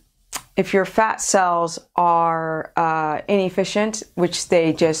 If your fat cells are inefficient, which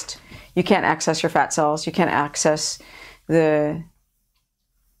you can't access your fat cells, you can't access the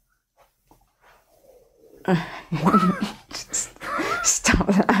stop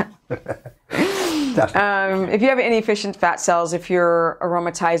that. If you have inefficient fat cells, if you're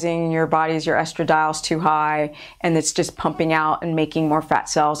aromatizing your body's, your estradiol's too high, and it's just pumping out and making more fat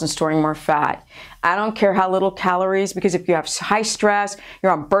cells and storing more fat. I don't care how little calories, because if you have high stress,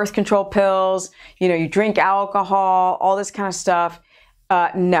 you're on birth control pills, you drink alcohol, all this kind of stuff,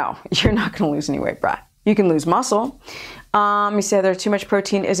 no, you're not going to lose any weight, Brad. You can lose muscle. You say there's too much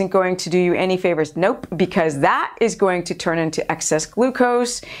protein isn't going to do you any favors. Nope, because that is going to turn into excess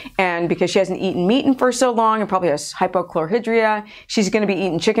glucose. And because she hasn't eaten meat for so long and probably has hypochlorhydria, she's going to be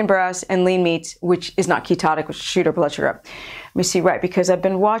eating chicken breast and lean meats, which is not ketotic, which shoot her blood sugar up. Let me see, right, because I've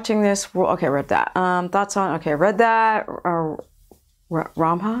been watching this. Okay, I read that. Thoughts on, okay, I read that.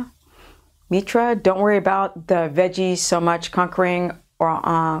 Ramha? Mitra, don't worry about the veggies so much, conquering, or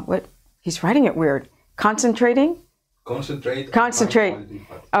what? He's writing it weird. Concentrate. Okay,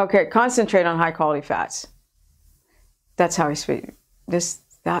 concentrate on high quality fats. That's how he speaks.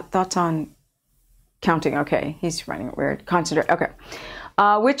 Thoughts on counting. Okay, he's writing it weird. Concentrate. Okay.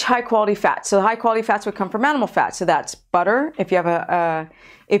 Which high quality fats? So the high quality fats would come from animal fat. So that's butter. If you have a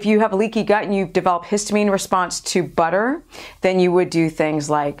leaky gut and you've developed histamine response to butter, then you would do things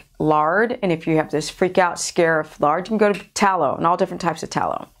like lard. And if you have this freak out scare of lard, you can go to tallow and all different types of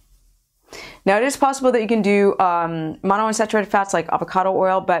tallow. Now, it is possible that you can do monounsaturated fats like avocado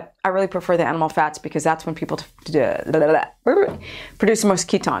oil, but I really prefer the animal fats because that's when people produce the most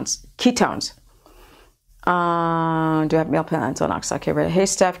ketones. Do I have meal plans on ox? Okay, right. Hey,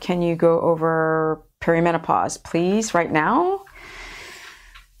 Steph, can you go over perimenopause, please, right now?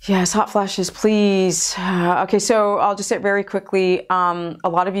 Yes, hot flashes, please. Okay, so I'll just say it very quickly. A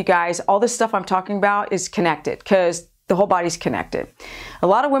lot of you guys, all this stuff I'm talking about is connected because the whole body's connected. A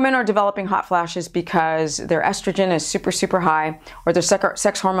lot of women are developing hot flashes because their estrogen is super, super high, or their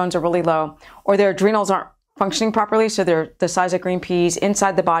sex hormones are really low, or their adrenals aren't functioning properly, so they're the size of green peas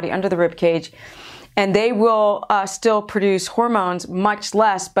inside the body, under the rib cage, and they will still produce hormones much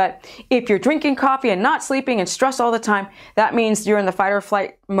less. But if you're drinking coffee and not sleeping and stressed all the time, that means you're in the fight or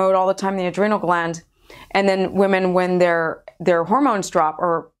flight mode all the time in the adrenal gland. And then women, when their hormones drop,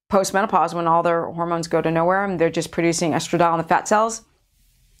 or post-menopause, when all their hormones go to nowhere and they're just producing estradiol in the fat cells,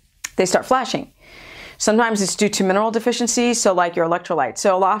 they start flashing. Sometimes it's due to mineral deficiency, so like your electrolytes.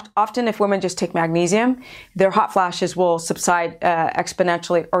 So often if women just take magnesium, their hot flashes will subside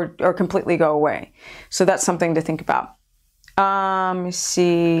exponentially or completely go away. So that's something to think about. Let me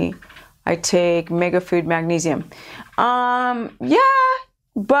see. I take Mega Food Magnesium. Yeah,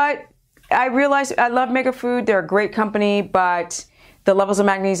 but I realize I love Mega Food. They're a great company, but the levels of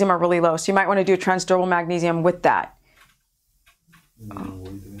magnesium are really low. So you might want to do transdermal magnesium with that.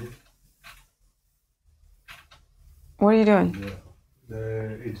 What are you doing?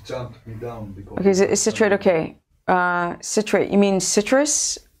 it jumped me down because. Okay, is citrate okay? Citrate. You mean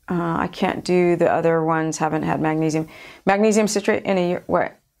citrus? I can't do the other ones. Haven't had magnesium. Magnesium citrate in a year.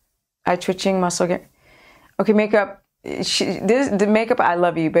 What? Eye twitching, muscle get. Okay, makeup. The makeup. I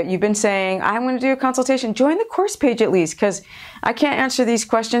love you, but you've been saying I'm going to do a consultation. Join the course page at least, because I can't answer these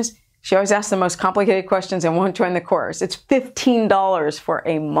questions. She always asks the most complicated questions and won't join the course. It's $15 for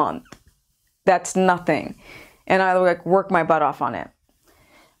a month. That's nothing, and I like work my butt off on it.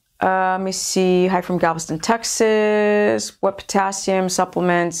 Let me see. Hi from Galveston, Texas. What potassium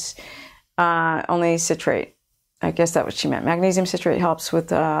supplements? Only citrate. I guess that's what she meant. Magnesium citrate helps with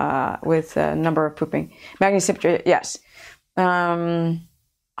number of pooping. Magnesium citrate, yes.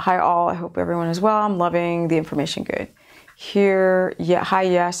 Hi all. I hope everyone is well. I'm loving the information. Good. Here, yeah. Hi,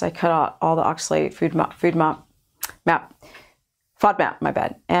 yes. I cut out all the oxalate FODMAP, my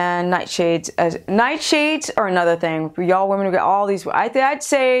bad. And nightshades. Nightshades are another thing. For y'all women who get all these, I'd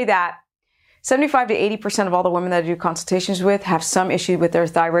say that 75 to 80% of all the women that I do consultations with have some issue with their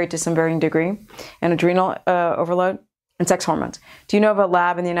thyroid to some varying degree, and adrenal overload, and sex hormones. Do you know of a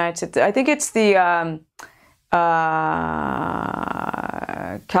lab in the United States? I think it's the I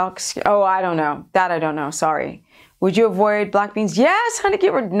don't know. That I don't know. Sorry. Would you avoid black beans? Yes, honey,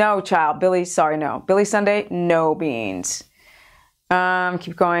 no, child. Billy, sorry, no. Billy Sunday, no beans.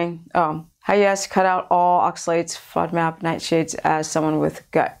 Keep going. Oh, hi, yes, cut out all oxalates, FODMAP, nightshades as someone with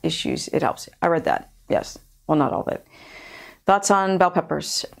gut issues. It helps. I read that. Yes. Well, not all of it. Thoughts on bell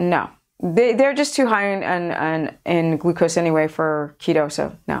peppers? No. They're just too high in glucose anyway for keto,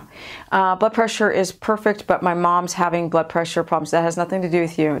 so no. Blood pressure is perfect, but my mom's having blood pressure problems. That has nothing to do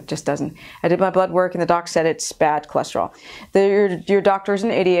with you. It just doesn't. I did my blood work, and the doc said it's bad cholesterol. Your doctor's an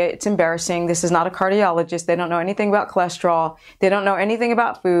idiot. It's embarrassing. This is not a cardiologist. They don't know anything about cholesterol. They don't know anything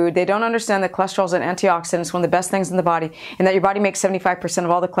about food. They don't understand that cholesterol is an antioxidant. It's one of the best things in the body, and that your body makes 75% of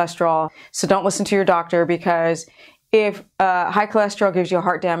all the cholesterol. So don't listen to your doctor, because if high cholesterol gives you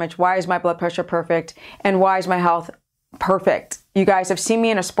heart damage, why is my blood pressure perfect? And why is my health perfect? You guys have seen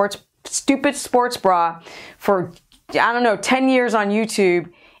me in a stupid sports bra for, I don't know, 10 years on YouTube.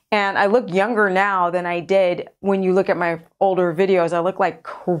 And I look younger now than I did when you look at my older videos. I look like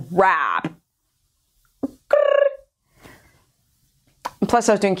crap. Plus,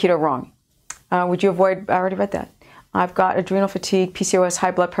 I was doing keto wrong. Would you avoid, I already read that. I've got adrenal fatigue, PCOS,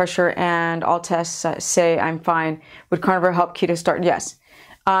 high blood pressure, and all tests say I'm fine. Would carnivore help keto start? Yes.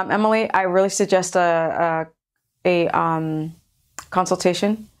 Emily, I really suggest a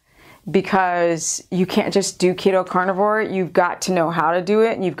consultation, because you can't just do keto carnivore. You've got to know how to do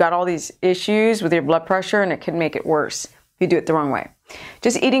it, and you've got all these issues with your blood pressure, and it can make it worse if you do it the wrong way.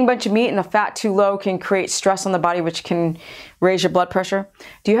 Just eating a bunch of meat and the fat too low can create stress on the body, which can raise your blood pressure.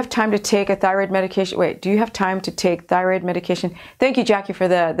 Do you have time to take a thyroid medication? Wait, do you have time to take thyroid medication? Thank you, Jackie, for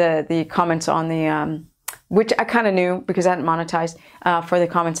the comments on the, which I kind of knew because I hadn't monetized, for the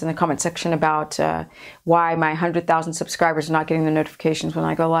comments in the comment section about why my 100,000 subscribers are not getting the notifications when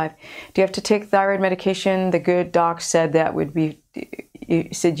I go live. Do you have to take thyroid medication? The good doc said that would be, you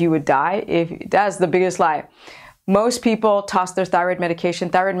said you would die. That's the biggest lie. Most people toss their thyroid medication.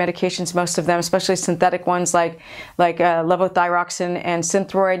 Thyroid medications, most of them, especially synthetic ones like levothyroxine and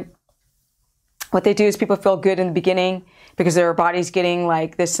Synthroid, what they do is people feel good in the beginning because their body's getting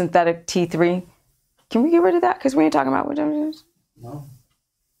like this synthetic T3. Can we get rid of that? Because we ain't talking about what it is. No.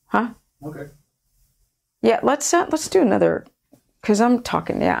 Huh? Okay. Yeah, let's do another, because I'm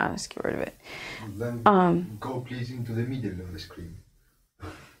talking. Yeah, let's get rid of it. Then go please into the middle of the screen.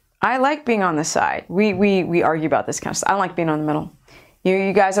 I like being on the side. We argue about this kind of stuff. I don't like being on the middle.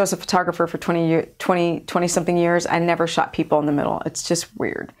 You guys, I was a photographer for 20 something years. I never shot people in the middle. It's just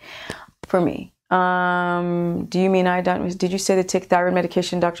weird for me. Do you mean did you say they take thyroid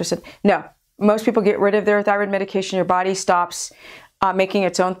medication? Doctor said no. Most people get rid of their thyroid medication. Your body stops making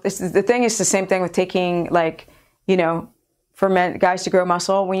its own. The thing is the same thing with taking, like, you know, for guys to grow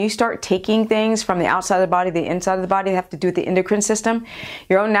muscle. When you start taking things from the outside of the body, the inside of the body, they have to do with the endocrine system.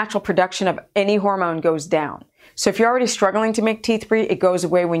 Your own natural production of any hormone goes down. So if you're already struggling to make T3, it goes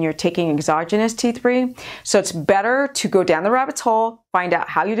away when you're taking exogenous T3. So it's better to go down the rabbit's hole, find out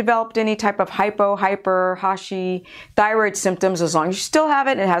how you developed any type of hypo, hyper, Hashi, thyroid symptoms. As long as you still have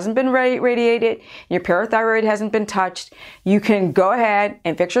it, it hasn't been radiated, your parathyroid hasn't been touched, you can go ahead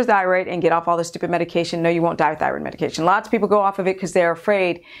and fix your thyroid and get off all this stupid medication. No, you won't die with thyroid medication. Lots of people go off of it because they're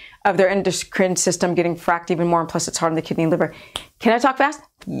afraid of their endocrine system getting fracked even more, and plus it's hard on the kidney and liver. Can I talk fast?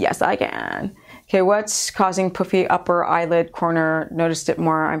 Yes, I can. Okay, what's causing puffy upper eyelid corner? Noticed it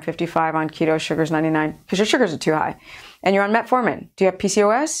more. I'm 55 on keto, sugar's 99. Because your sugars are too high. And you're on metformin. Do you have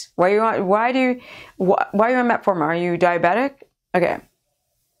PCOS? Why are you on metformin? Are you diabetic? Okay.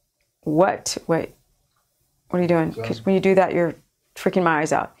 What? Wait. What are you doing? Because when you do that, you're freaking my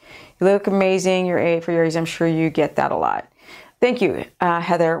eyes out. You look amazing. You're A for Aries. I'm sure you get that a lot. Thank you,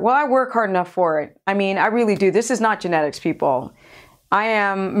 Heather. Well, I work hard enough for it. I mean, I really do. This is not genetics, people. I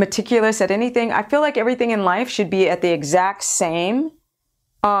am meticulous at anything. I feel like everything in life should be at the exact same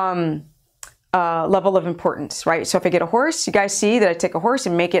level of importance, right? So if I get a horse, you guys see that I take a horse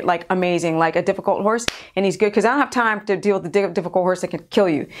and make it like amazing, like a difficult horse, and he's good because I don't have time to deal with the difficult horse that can kill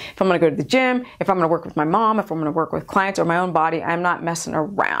you. If I'm going to go to the gym, if I'm going to work with my mom, if I'm going to work with clients or my own body, I'm not messing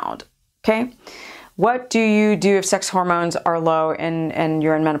around. Okay. What do you do if sex hormones are low and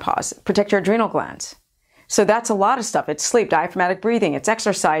you're in menopause? Protect your adrenal glands. So that's a lot of stuff. It's sleep, diaphragmatic breathing, it's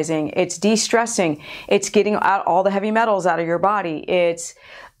exercising, it's de-stressing, it's getting out all the heavy metals out of your body. It's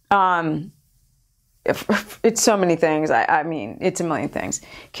so many things. I mean, it's a million things.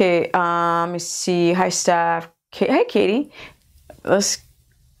 Okay, let me see. Hi, Steph. Hey, Katie. Let's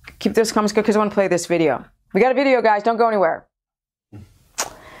keep those comments good because I want to play this video. We got a video, guys. Don't go anywhere.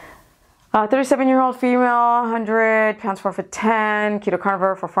 37-year-old female, 100 pounds, 4'10", keto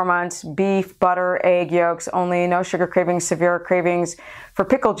carnivore for 4 months, beef, butter, egg yolks only, no sugar cravings, severe cravings for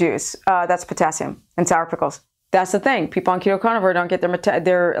pickle juice. That's potassium and sour pickles. That's the thing. People on keto carnivore don't get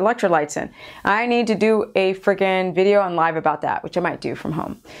their electrolytes in. I need to do a friggin' video on live about that, which I might do from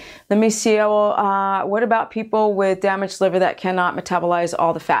home. Let me see. What about people with damaged liver that cannot metabolize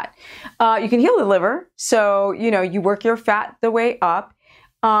all the fat? You can heal the liver. So, you work your fat the way up.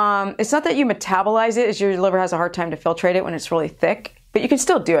 It's not that you metabolize it, it's your liver has a hard time to filtrate it when it's really thick, but you can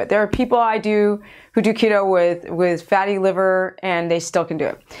still do it. There are people who do keto with fatty liver and they still can do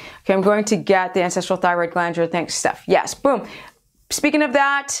it. Okay, I'm going to get the ancestral thyroid glandular. Thanks, Steph. Yes, boom. Speaking of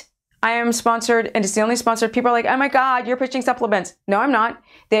that, I am sponsored and it's the only sponsored. People are like, oh my God, you're pitching supplements. No, I'm not.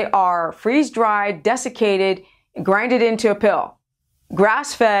 They are freeze-dried, desiccated, grinded into a pill.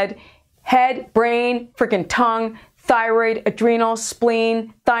 Grass-fed, head, brain, freaking tongue, thyroid, adrenal,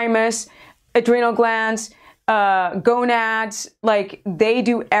 spleen, thymus, adrenal glands, gonads, like they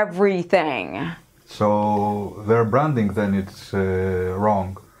do everything. So their branding then it's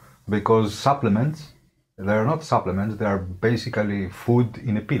wrong because supplements, they're not supplements, they are basically food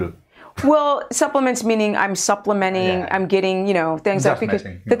in a pill. Well, supplements meaning I'm supplementing, I'm getting, things like, because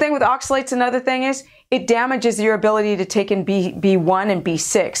the thing with oxalates, another thing is it damages your ability to take in B1 and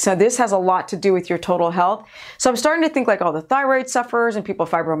B6. So this has a lot to do with your total health. So I'm starting to think like all the thyroid sufferers and people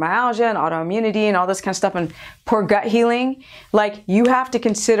with fibromyalgia and autoimmunity and all this kind of stuff and poor gut healing. Like you have to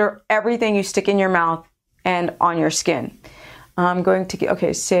consider everything you stick in your mouth and on your skin. I'm going to get,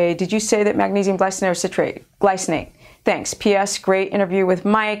 did you say that magnesium glycinate or citrate? Glycinate. Thanks. P.S. Great interview with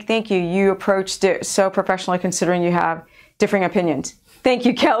Mike. Thank you. You approached it so professionally considering you have differing opinions. Thank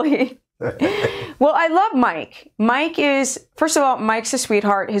you, Kelly. Well, I love Mike. Mike is, first of all, Mike's a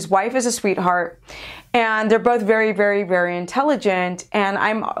sweetheart. His wife is a sweetheart. And they're both very, very, very intelligent. And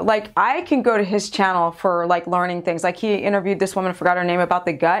I'm like, I can go to his channel for like learning things. Like he interviewed this woman, I forgot her name, about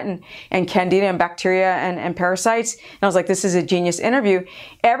the gut and candida and bacteria and parasites. And I was like, this is a genius interview.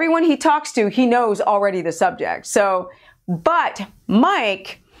 Everyone he talks to, he knows already the subject. So, but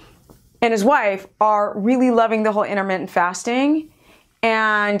Mike and his wife are really loving the whole intermittent fasting.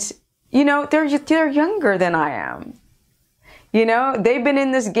 And, they're younger than I am. They've been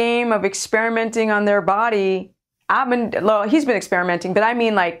in this game of experimenting on their body. He's been experimenting, but I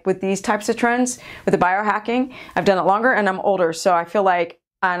mean like with these types of trends, with the biohacking, I've done it longer and I'm older. So I feel like,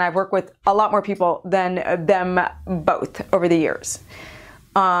 and I've worked with a lot more people than them both over the years.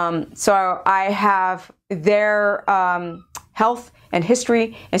 So I have their health and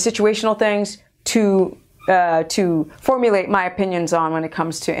history and situational things to formulate my opinions on when it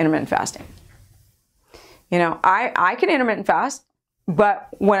comes to intermittent fasting. I can intermittent fast, but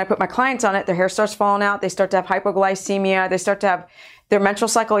when I put my clients on it, their hair starts falling out. They start to have hypoglycemia. They start to have their menstrual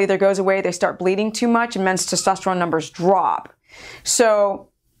cycle either goes away. They start bleeding too much and men's testosterone numbers drop. So,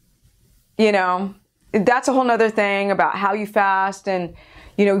 that's a whole nother thing about how you fast. And,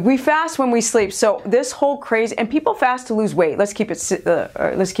 we fast when we sleep. So this whole crazy, and people fast to lose weight. Let's keep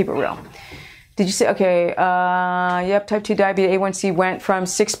it real. Did you say, yep, type 2 diabetes, A1C went from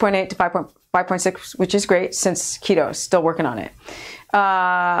 6.8 to 5.6, which is great since keto, still working on it.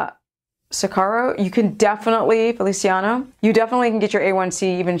 Sakaro, you can definitely, Feliciano, you definitely can get your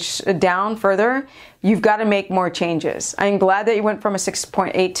A1C even down further. You've got to make more changes. I'm glad that you went from a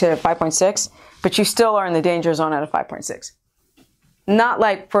 6.8 to 5.6, but you still are in the danger zone at a 5.6. Not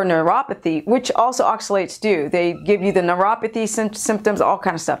like for neuropathy, which also oxalates do. They give you the neuropathy symptoms, all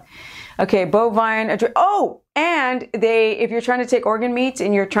kind of stuff. Okay, bovine, and if you're trying to take organ meats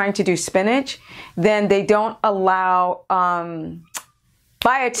and you're trying to do spinach, then they don't allow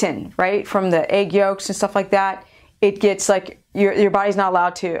biotin, right, from the egg yolks and stuff like that, it gets like, your body's not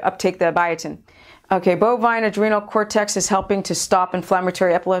allowed to uptake the biotin. Okay, bovine adrenal cortex is helping to stop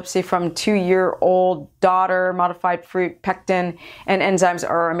inflammatory epilepsy from 2-year-old daughter. Modified fruit pectin and enzymes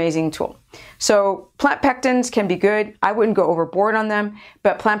are an amazing tool. So plant pectins can be good. I wouldn't go overboard on them,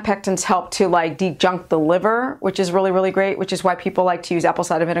 but plant pectins help to like dejunk the liver, which is really, really great, which is why people like to use apple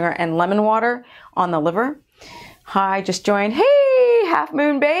cider vinegar and lemon water on the liver. Hi, just joined. Hey, Half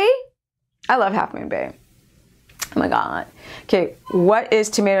Moon Bay. I love Half Moon Bay. Oh my God. Okay, what is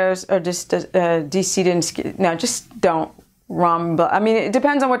tomatoes or just de-seeded? No, just don't rumble. I mean, it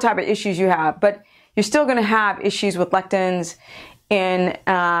depends on what type of issues you have, but you're still going to have issues with lectins and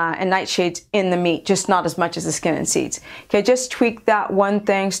nightshades in the meat, just not as much as the skin and seeds. Okay, just tweak that one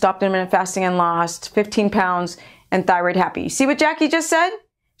thing, stopped intermittent fasting and lost 15 pounds and thyroid happy. You see what Jackie just said?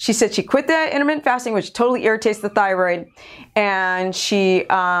 She said she quit the intermittent fasting, which totally irritates the thyroid, and she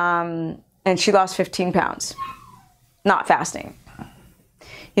lost 15 pounds. Not fasting.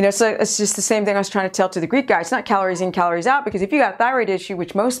 You know, so it's just the same thing I was trying to tell to the Greek guy. It's not calories in, calories out, because if you got a thyroid issue,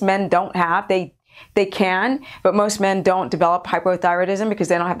 which most men don't have, they can, but most men don't develop hypothyroidism because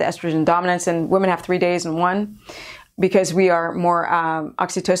they don't have the estrogen dominance, and women have 3 days in one because we are more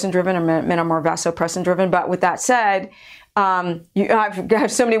oxytocin driven, and men are more vasopressin driven. But with that said, you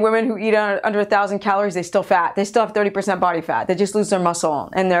have so many women who eat under 1,000 calories, they still fat. They still have 30% body fat. They just lose their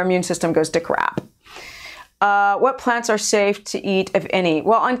muscle and their immune system goes to crap. What plants are safe to eat, if any?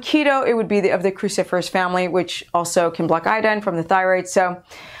 Well, on keto, it would be of the cruciferous family, which also can block iodine from the thyroid. So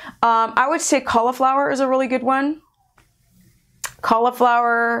I would say cauliflower is a really good one.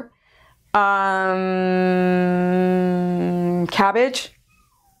 Cauliflower, cabbage,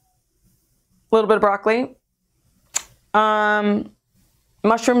 a little bit of broccoli.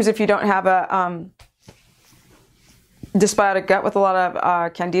 Mushrooms if you don't have a dysbiotic gut with a lot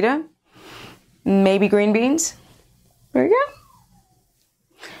of candida. Maybe green beans. There you go.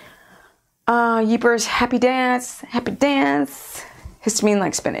 Yeepers, happy dance, happy dance. Histamine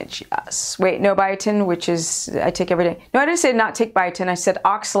like spinach, yes. Wait, no biotin, which is, I take every day. No, I didn't say not take biotin. I said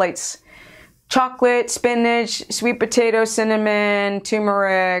oxalates. Chocolate, spinach, sweet potato, cinnamon,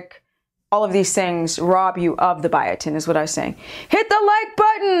 turmeric, all of these things rob you of the biotin is what I was saying. Hit the like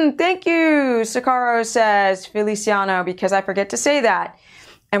button. Thank you. Sakaro says, Feliciano, because I forget to say that.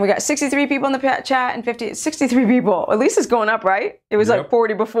 And we got 63 people in the chat and 63 people. At least it's going up, right? It was like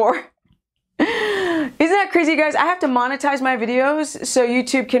 40 before. Isn't that crazy, guys? I have to monetize my videos so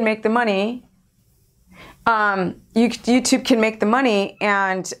YouTube can make the money. YouTube can make the money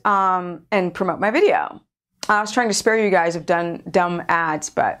and promote my video. I was trying to spare you guys of dumb ads,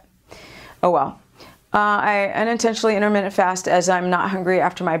 but oh well. I unintentionally intermittent fast as I'm not hungry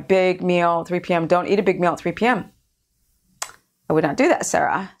after my big meal, 3 p.m. Don't eat a big meal at 3 p.m. I would not do that,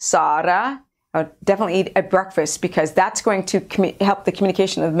 Sarah. I would definitely eat at breakfast because that's going to help the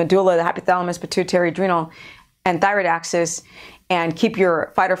communication of the medulla, the hypothalamus, pituitary, adrenal, and thyroid axis and keep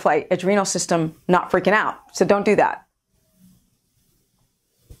your fight or flight adrenal system not freaking out. So don't do that.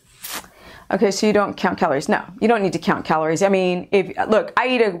 Okay, so you don't count calories. No, you don't need to count calories. I mean, look, I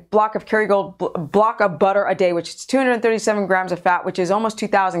eat a block of Kerrygold, block of butter a day, which is 237 grams of fat, which is almost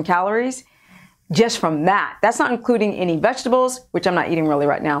 2,000 calories. Just from that. That's not including any vegetables, which I'm not eating really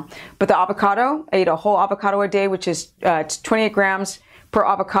right now. But the avocado, I eat a whole avocado a day, which is 28 grams per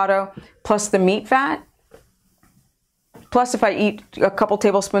avocado, plus the meat fat. Plus if I eat a couple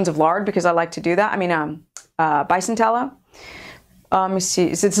tablespoons of lard, because I like to do that. I mean, bison tallow. Let me see,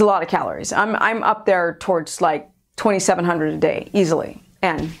 it's a lot of calories. I'm up there towards like 2,700 a day, easily.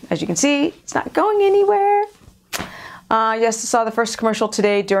 And as you can see, it's not going anywhere. Yes, I saw the first commercial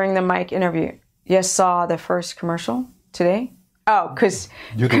today during the mic interview. Yes, saw the first commercial today. Oh, because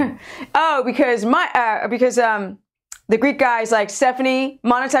because the Greek guy's like, Stephanie,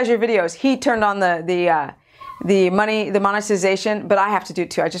 monetize your videos. He turned on the monetization, but I have to do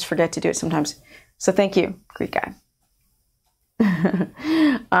it too. I just forget to do it sometimes. So thank you, Greek guy.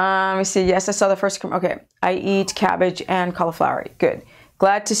 Let me see. Yes, I saw the first. Okay, I eat cabbage and cauliflower. Good.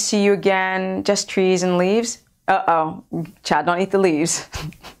 Glad to see you again. Just trees and leaves. Uh-oh, Chad, don't eat the leaves.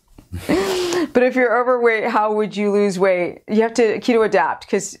 But if you're overweight, how would you lose weight? You have to keto adapt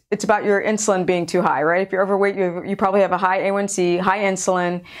because it's about your insulin being too high, right? If you're overweight, you probably have a high A1C, high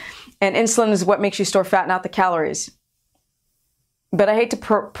insulin, and insulin is what makes you store fat, not the calories. But I hate to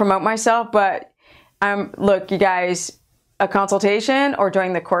promote myself, but look, you guys, a consultation or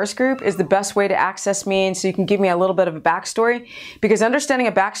joining the course group is the best way to access me, and so you can give me a little bit of a backstory, because understanding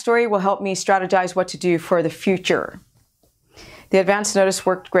a backstory will help me strategize what to do for the future. The advanced notice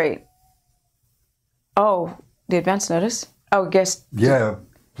worked great. Oh, the advanced notice? Oh, guess. Yeah,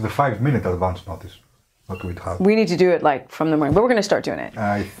 the 5-minute advance notice that we'd have. We need to do it like from the morning, but we're going to start doing it.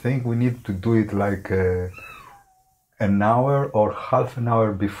 I think we need to do it like an hour or half an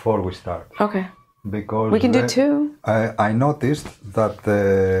hour before we start. Okay. Because we can do 2. I noticed that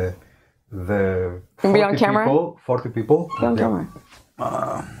the 40 be on camera? people, 40 people. Be on camera.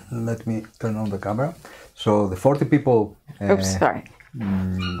 Let me turn on the camera. So the 40 people. Oops, sorry.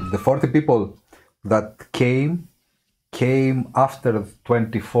 The 40 people that came after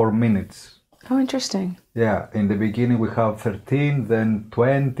 24 minutes. Oh, interesting. Yeah, in the beginning we have 13, then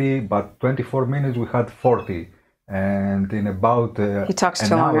 20, but 24 minutes we had 40. And in about he talks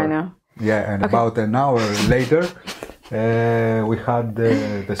too long, I know. Yeah, and about an hour later, we had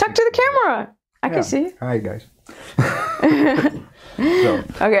the talk to the camera. I can see. Hi, guys. So,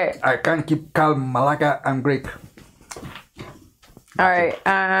 okay. I can't keep calm, Malaka. I'm Greek. All right.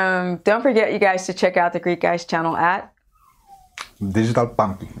 Don't forget, you guys, to check out the Greek Guys channel at Digital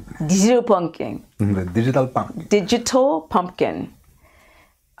Pumpkin. Digital Pumpkin. The Digital Pumpkin. Digital Pumpkin.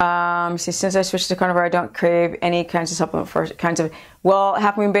 See, since I switched to carnivore, I don't crave any kinds of supplement for kinds of. Well,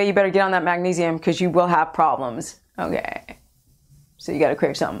 Half Moon Bay, you better get on that magnesium because you will have problems. Okay. So you got to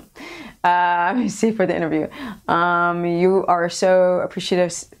crave something. Let me see for the interview. You are so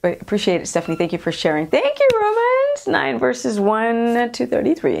appreciated, Stephanie. Thank you for sharing. Thank you, Romans. 9 verses 1 to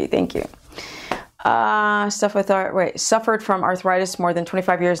 33. Thank you. Suffered from arthritis more than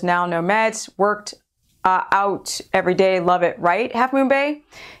 25 years now. No meds. Worked out every day. Love it. Right, Half Moon Bay?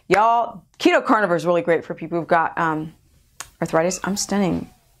 Y'all, keto carnivore is really great for people who've got arthritis. I'm stunning.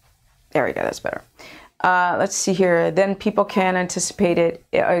 There we go. That's better. Let's see here. Then people can anticipate it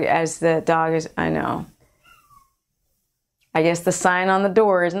as the dog is. I know. I guess the sign on the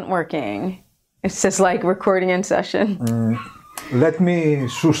door isn't working. It says like recording in session. Let me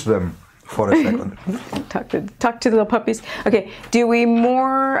shush them for a second. talk to the little puppies. Okay. Do we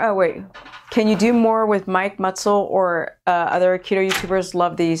more? Oh wait. Can you do more with Mike Mutzel or other keto YouTubers?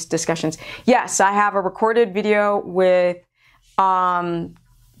 Love these discussions. Yes, I have a recorded video with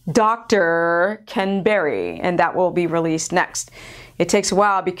Dr. Ken Berry, and that will be released next. It takes a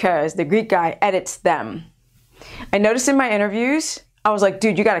while because the Greek guy edits them. I noticed in my interviews, I was like,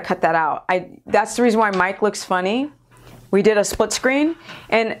 dude, you got to cut that out. That's the reason why Mike looks funny. We did a split screen,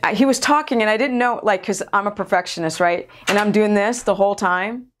 and he was talking, and I didn't know, like, because I'm a perfectionist, right? And I'm doing this the whole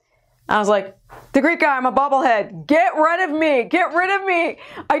time. I was like, the Greek guy, I'm a bobblehead. Get rid of me. Get rid of me.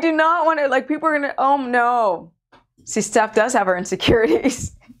 I do not want to, like, people are going to, oh, no. See, Steph does have her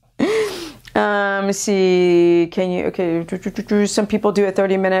insecurities. See, can you, okay, some people do a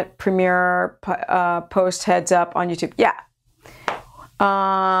 30-minute premiere post heads up on YouTube. Yeah.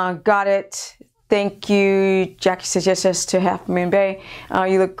 Got it. Thank you. Jackie says yes to Half Moon Bay.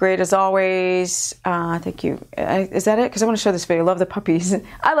 You look great as always. Thank you. Is that it? Because I want to show this video. Love the puppies.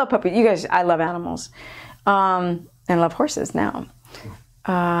 I love puppies. You guys, I love animals. And love horses now.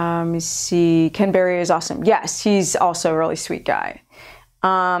 Let me see. Ken Berry is awesome. Yes, he's also a really sweet guy.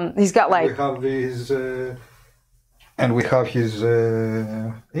 He's got like... We have his... and we have his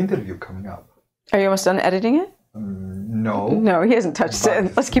interview coming up. Are you almost done editing it? No. No, he hasn't touched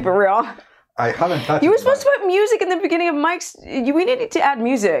it. Let's keep it real. I haven't touched it. You were supposed to put music in the beginning of Mike's... We needed to add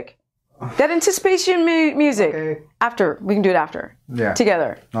music. That anticipation music. Okay. After. We can do it after. Yeah.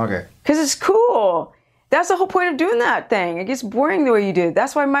 Together. Okay. Because it's cool. That's the whole point of doing that thing. It gets boring the way you do it.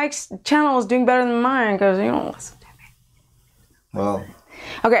 That's why Mike's channel is doing better than mine, because you don't listen to me. Well...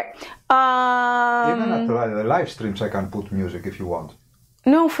 Okay. Even at the live streams I can put music if you want.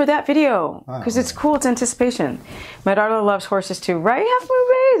 No, for that video. Because it's cool. It's anticipation. My daughter loves horses too. Right, Half Moon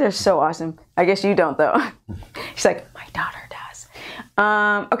Bay? They're so awesome. I guess you don't, though. She's like, my daughter does.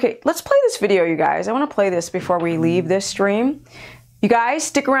 Okay, let's play this video, you guys. I want to play this before we leave this stream. You guys,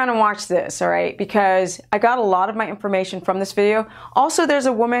 stick around and watch this, all right? Because I got a lot of my information from this video. Also, there's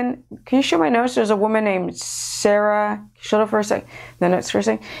a woman. Can you show my notes? There's a woman named Sarah. Shut up for a sec. The notes for a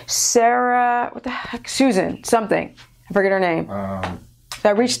second. Sarah, what the heck? Susan, something. I forget her name.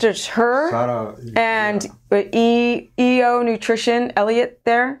 That reached her Sarah, and EO Nutrition, Elliot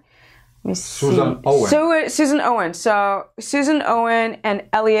there. Let me see. Susan Owen. Susan Owen. So Susan Owen and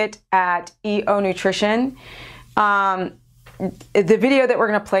Elliot at EO Nutrition. The video that we're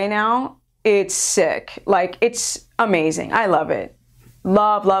going to play now, it's sick. Like, it's amazing. I love it.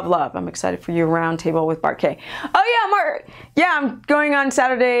 Love, love, love. I'm excited for you roundtable with Bart K. Oh, yeah, Mark. Yeah, I'm going on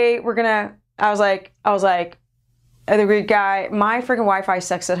Saturday. We're going to, I was like, the Greek guy, my freaking Wi-Fi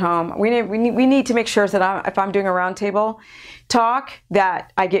sucks at home. We need to make sure that if I'm doing a roundtable talk,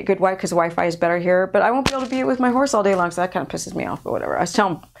 that I get good Wi-Fi, because Wi-Fi is better here. But I won't be able to be with my horse all day long, so that kind of pisses me off, but whatever. I was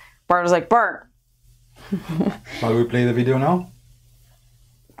telling Bart, I was like, Bart, Shall we play the video now?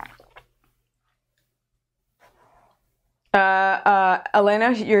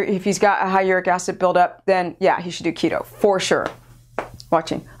 Elena, if he's got a high uric acid buildup, then yeah, he should do keto for sure.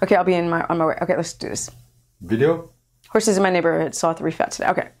 Watching. Okay, I'll be on my way. Okay, let's do this. Video? Horses in my neighborhood saw 3 fats today.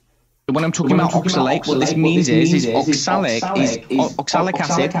 Okay. When I'm talking about oxalate, what this means is oxalic oxalic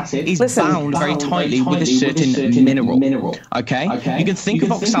acid is bound very tightly with a certain mineral. Okay? You can think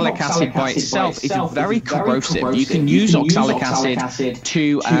of oxalic acid by itself. It's very corrosive. You can use oxalic acid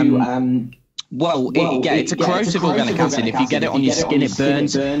to it's a corrosive organic acid. If you get it on your skin, it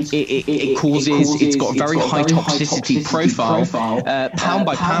burns. It causes. It's got a very high toxicity profile. Pound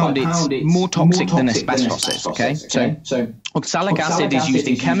by pound, it's more toxic than asbestos is. Okay, so oxalic acid is used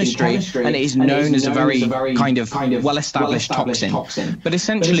in chemistry, and it is known as a very kind of well-established toxin. But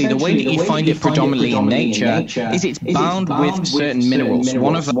essentially, the way that you find it predominantly in nature is it's bound with certain minerals.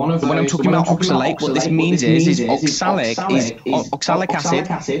 One of them, when I'm talking about oxalate, what this means is oxalic acid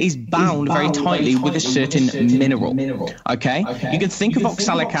is bound very tightly with a certain mineral. Okay? You can think of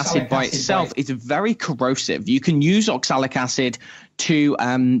oxalic acid by itself. It's very corrosive. You can use oxalic acid to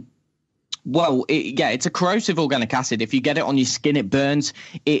it's a corrosive organic acid. If you get it on your skin, it burns.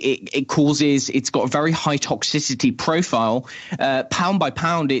 It causes. It's got a very high toxicity profile. Pound by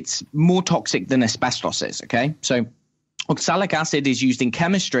pound, it's more toxic than asbestos is. Okay, so oxalic acid is used in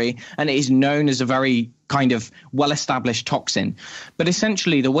chemistry, and it is known as a very kind of well-established toxin. But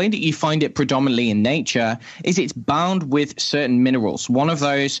essentially, the way that you find it predominantly in nature is it's bound with certain minerals. One of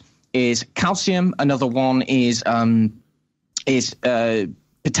those is calcium. Another one is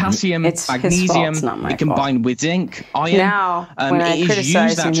potassium, magnesium. It combined with zinc, iron. Now, when I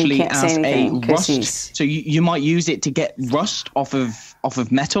criticize him, he can't say anything because rust. So you might use it to get rust off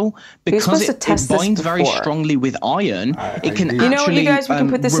of metal because it binds very strongly with iron. It can actually you guys, we can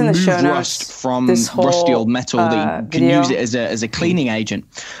put this in the show notes, rust from rusty old metal. That you can use it as a cleaning agent.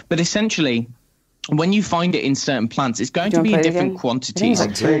 But essentially, when you find it in certain plants, it's going to be in different quantities.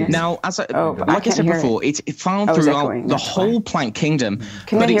 Now, like I said before, it's found throughout the whole plant kingdom,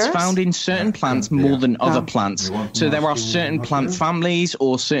 but it's found in certain plants more than other plants. So there are certain plant families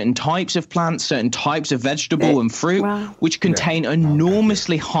or certain types of plants, certain types of vegetable and fruit, which contain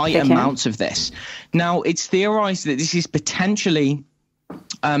enormously high amounts of this. Now, it's theorized that this is potentially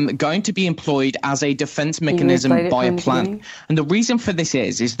going to be employed as a defense mechanism by a plant. And the reason for this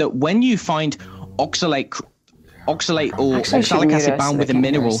is that when you find oxalate or oxalic acid bound with a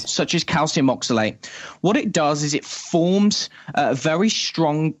mineral such as calcium oxalate, what it does is it forms a very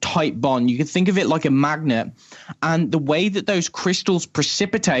strong tight bond. You can think of it like a magnet, and the way that those crystals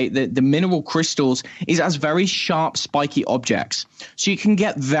precipitate, the mineral crystals, is as very sharp spiky objects. So you can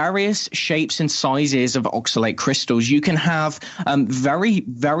get various shapes and sizes of oxalate crystals. You can have very,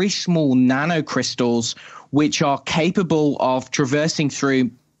 very small nanocrystals which are capable of traversing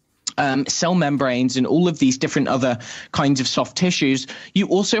through cell membranes and all of these different other kinds of soft tissues. You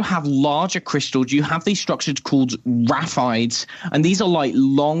also have larger crystals. You have these structures called raphides, and these are like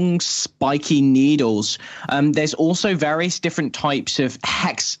long, spiky needles. There's also various different types of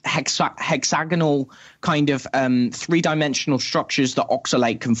hexagonal kind of three-dimensional structures that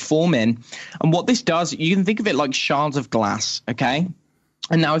oxalate can form in. And what this does, you can think of it like shards of glass, okay?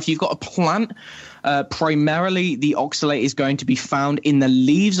 And now if you've got a plant, primarily the oxalate is going to be found in the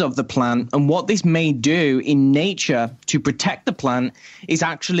leaves of the plant. And what this may do in nature to protect the plant is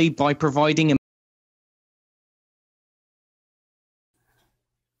actually by providing a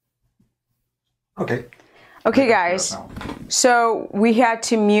Okay, guys. So we had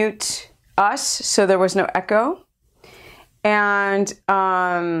to mute us so there was no echo. And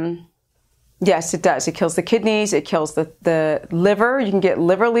yes, it does. It kills the kidneys. It kills the liver. You can get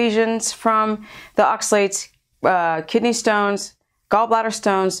liver lesions from the oxalates, kidney stones, gallbladder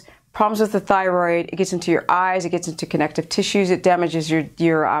stones, problems with the thyroid. It gets into your eyes. It gets into connective tissues. It damages your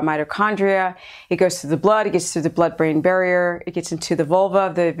mitochondria. It goes through the blood. It gets through the blood-brain barrier. It gets into the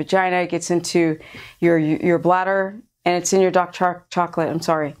vulva, the vagina. It gets into your bladder. And it's in your dark chocolate. I'm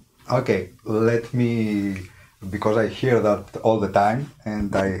sorry. Okay, let me, because I hear that all the time,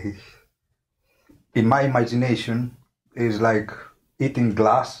 and in my imagination, is like eating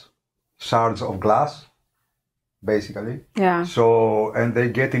glass, shards of glass, basically. Yeah. So, and they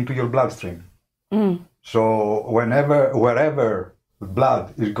get into your bloodstream. So wherever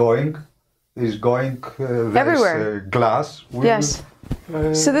blood is going everywhere. Glass. Yes.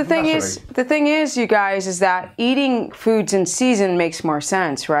 So the thing is, you guys, is that eating foods in season makes more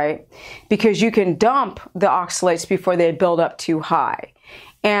sense, right? Because you can dump the oxalates before they build up too high.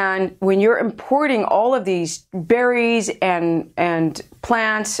 And when you're importing all of these berries and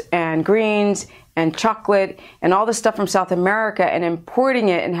plants and greens and chocolate and all this stuff from South America and importing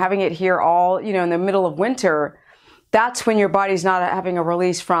it and having it here all, in the middle of winter, that's when your body's not having a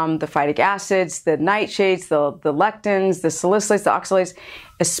release from the phytic acids, the nightshades, the lectins, the salicylates, the oxalates,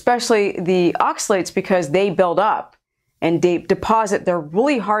 especially the oxalates, because they build up and they deposit. They're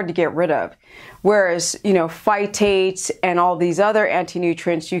really hard to get rid of. Whereas, phytates and all these other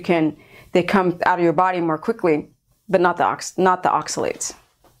anti-nutrients, they come out of your body more quickly, but not the oxalates,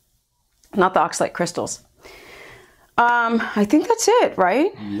 not the oxalate crystals. I think that's it,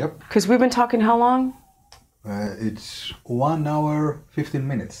 right? Yep. Because we've been talking how long? It's 1 hour, 15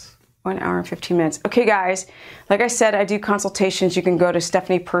 minutes. 1 hour and 15 minutes. Okay, guys, like I said, I do consultations. You can go to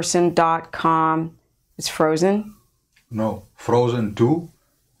stephanieperson.com. It's frozen. No, frozen 2.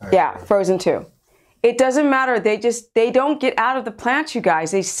 Yeah, frozen 2. It doesn't matter. They don't get out of the plants, you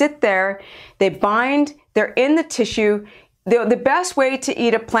guys. They sit there, they bind, they're in the tissue. The best way to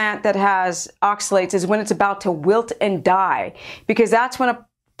eat a plant that has oxalates is when it's about to wilt and die, because that's when a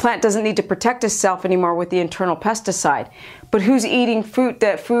plant doesn't need to protect itself anymore with the internal pesticide. But who's eating fruit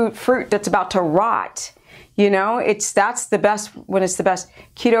that's about to rot? That's the best when it's the best.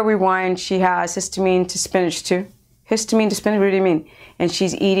 Keto Rewind, she has histamine to spinach too. Histamine to spinach, what do you mean? And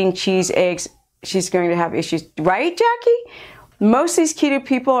she's eating cheese, eggs. She's going to have issues. Right, Jackie? Most of these keto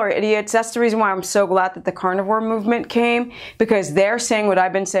people are idiots. That's the reason why I'm so glad that the carnivore movement came, because they're saying what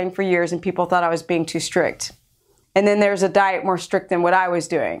I've been saying for years and people thought I was being too strict. And then there's a diet more strict than what I was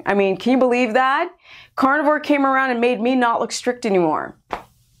doing. I mean, can you believe that? Carnivore came around and made me not look strict anymore.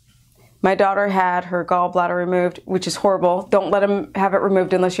 My daughter had her gallbladder removed, which is horrible. Don't let them have it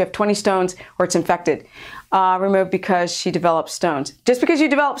removed unless you have 20 stones or it's infected. Removed because she developed stones. Just because you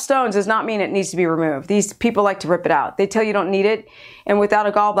develop stones does not mean it needs to be removed. These people like to rip it out. They tell you don't need it. And without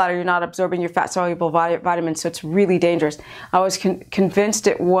a gallbladder, you're not absorbing your fat-soluble vitamins, so it's really dangerous. I was convinced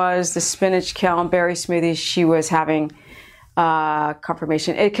it was the spinach, kale, and berry smoothies she was having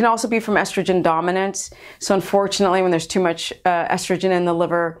confirmation. It can also be from estrogen dominance. So unfortunately, when there's too much estrogen in the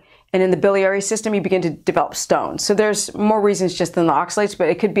liver and in the biliary system, you begin to develop stones. So there's more reasons just than the oxalates, but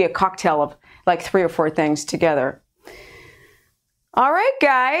it could be a cocktail of like 3 or 4 things together. All right,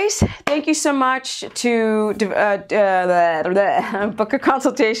 guys. Thank you so much. To book a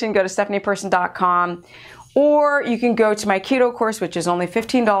consultation, go to stephanieperson.com. Or you can go to my keto course, which is only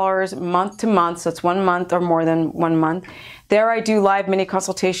 $15 month to month. So it's 1 month or more than 1 month. There I do live mini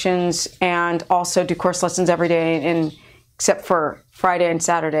consultations and also do course lessons every day, except for Friday and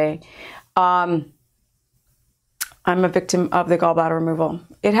Saturday. I'm a victim of the gallbladder removal.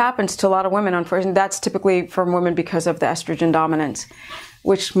 It happens to a lot of women, unfortunately. That's typically from women because of the estrogen dominance,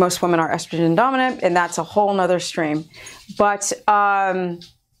 which most women are estrogen dominant, and that's a whole nother stream. But you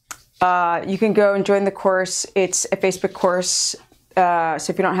can go and join the course. It's a Facebook course. So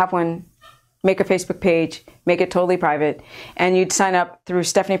if you don't have one, make a Facebook page, make it totally private, and you'd sign up through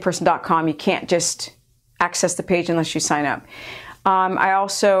stephanieperson.com. You can't just access the page unless you sign up. I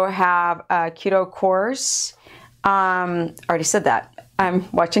also have a keto course. Already said that. I'm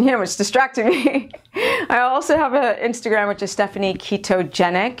watching him. It's distracting me. I also have an Instagram, which is Stephanie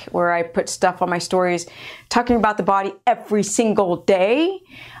Ketogenic, where I put stuff on my stories talking about the body every single day.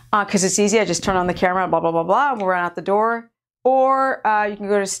 Because it's easy. I just turn on the camera, blah, blah, blah, blah. We'll run out the door. Or you can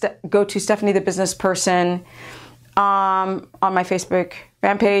go to Stephanie the Business Person on my Facebook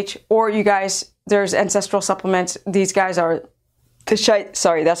fan page. Or you guys, there's Ancestral Supplements. These guys are the shite.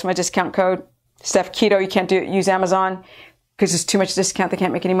 Sorry, that's my discount code. Steph Keto. You can't use Amazon because there's too much discount. They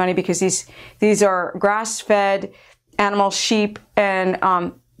can't make any money because these are grass-fed animal, sheep, and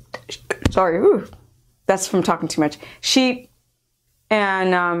that's from talking too much. Sheep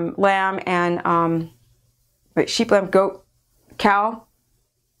and lamb and sheep, lamb, goat, cow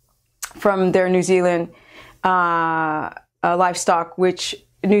from their New Zealand livestock, which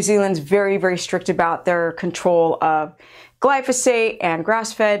New Zealand's very, very strict about their control of glyphosate and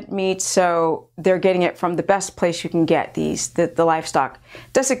grass-fed meat, so they're getting it from the best place you can get the livestock.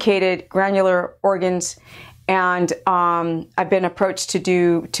 Desiccated, granular organs, and I've been approached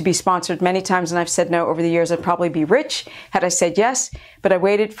to be sponsored many times, and I've said no over the years. I'd probably be rich had I said yes, but I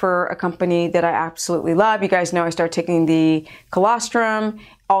waited for a company that I absolutely love. You guys know I started taking the colostrum,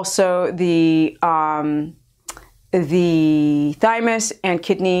 also the thymus and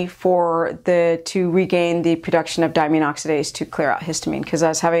kidney to regain the production of diamine oxidase to clear out histamine, because I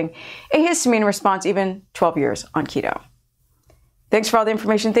was having a histamine response even 12 years on keto. Thanks for all the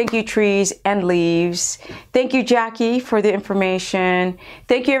information. Thank you, Trees and Leaves. Thank you, Jackie, for the information.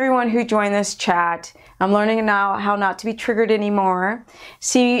 Thank you, everyone who joined this chat. I'm learning now how not to be triggered anymore.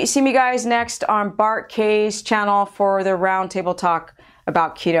 See me guys next on Bart K's channel for the roundtable talk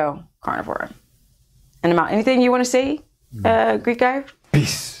about keto carnivore. and I'm out. Anything you want to say, Greek guy?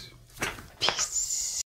 Peace.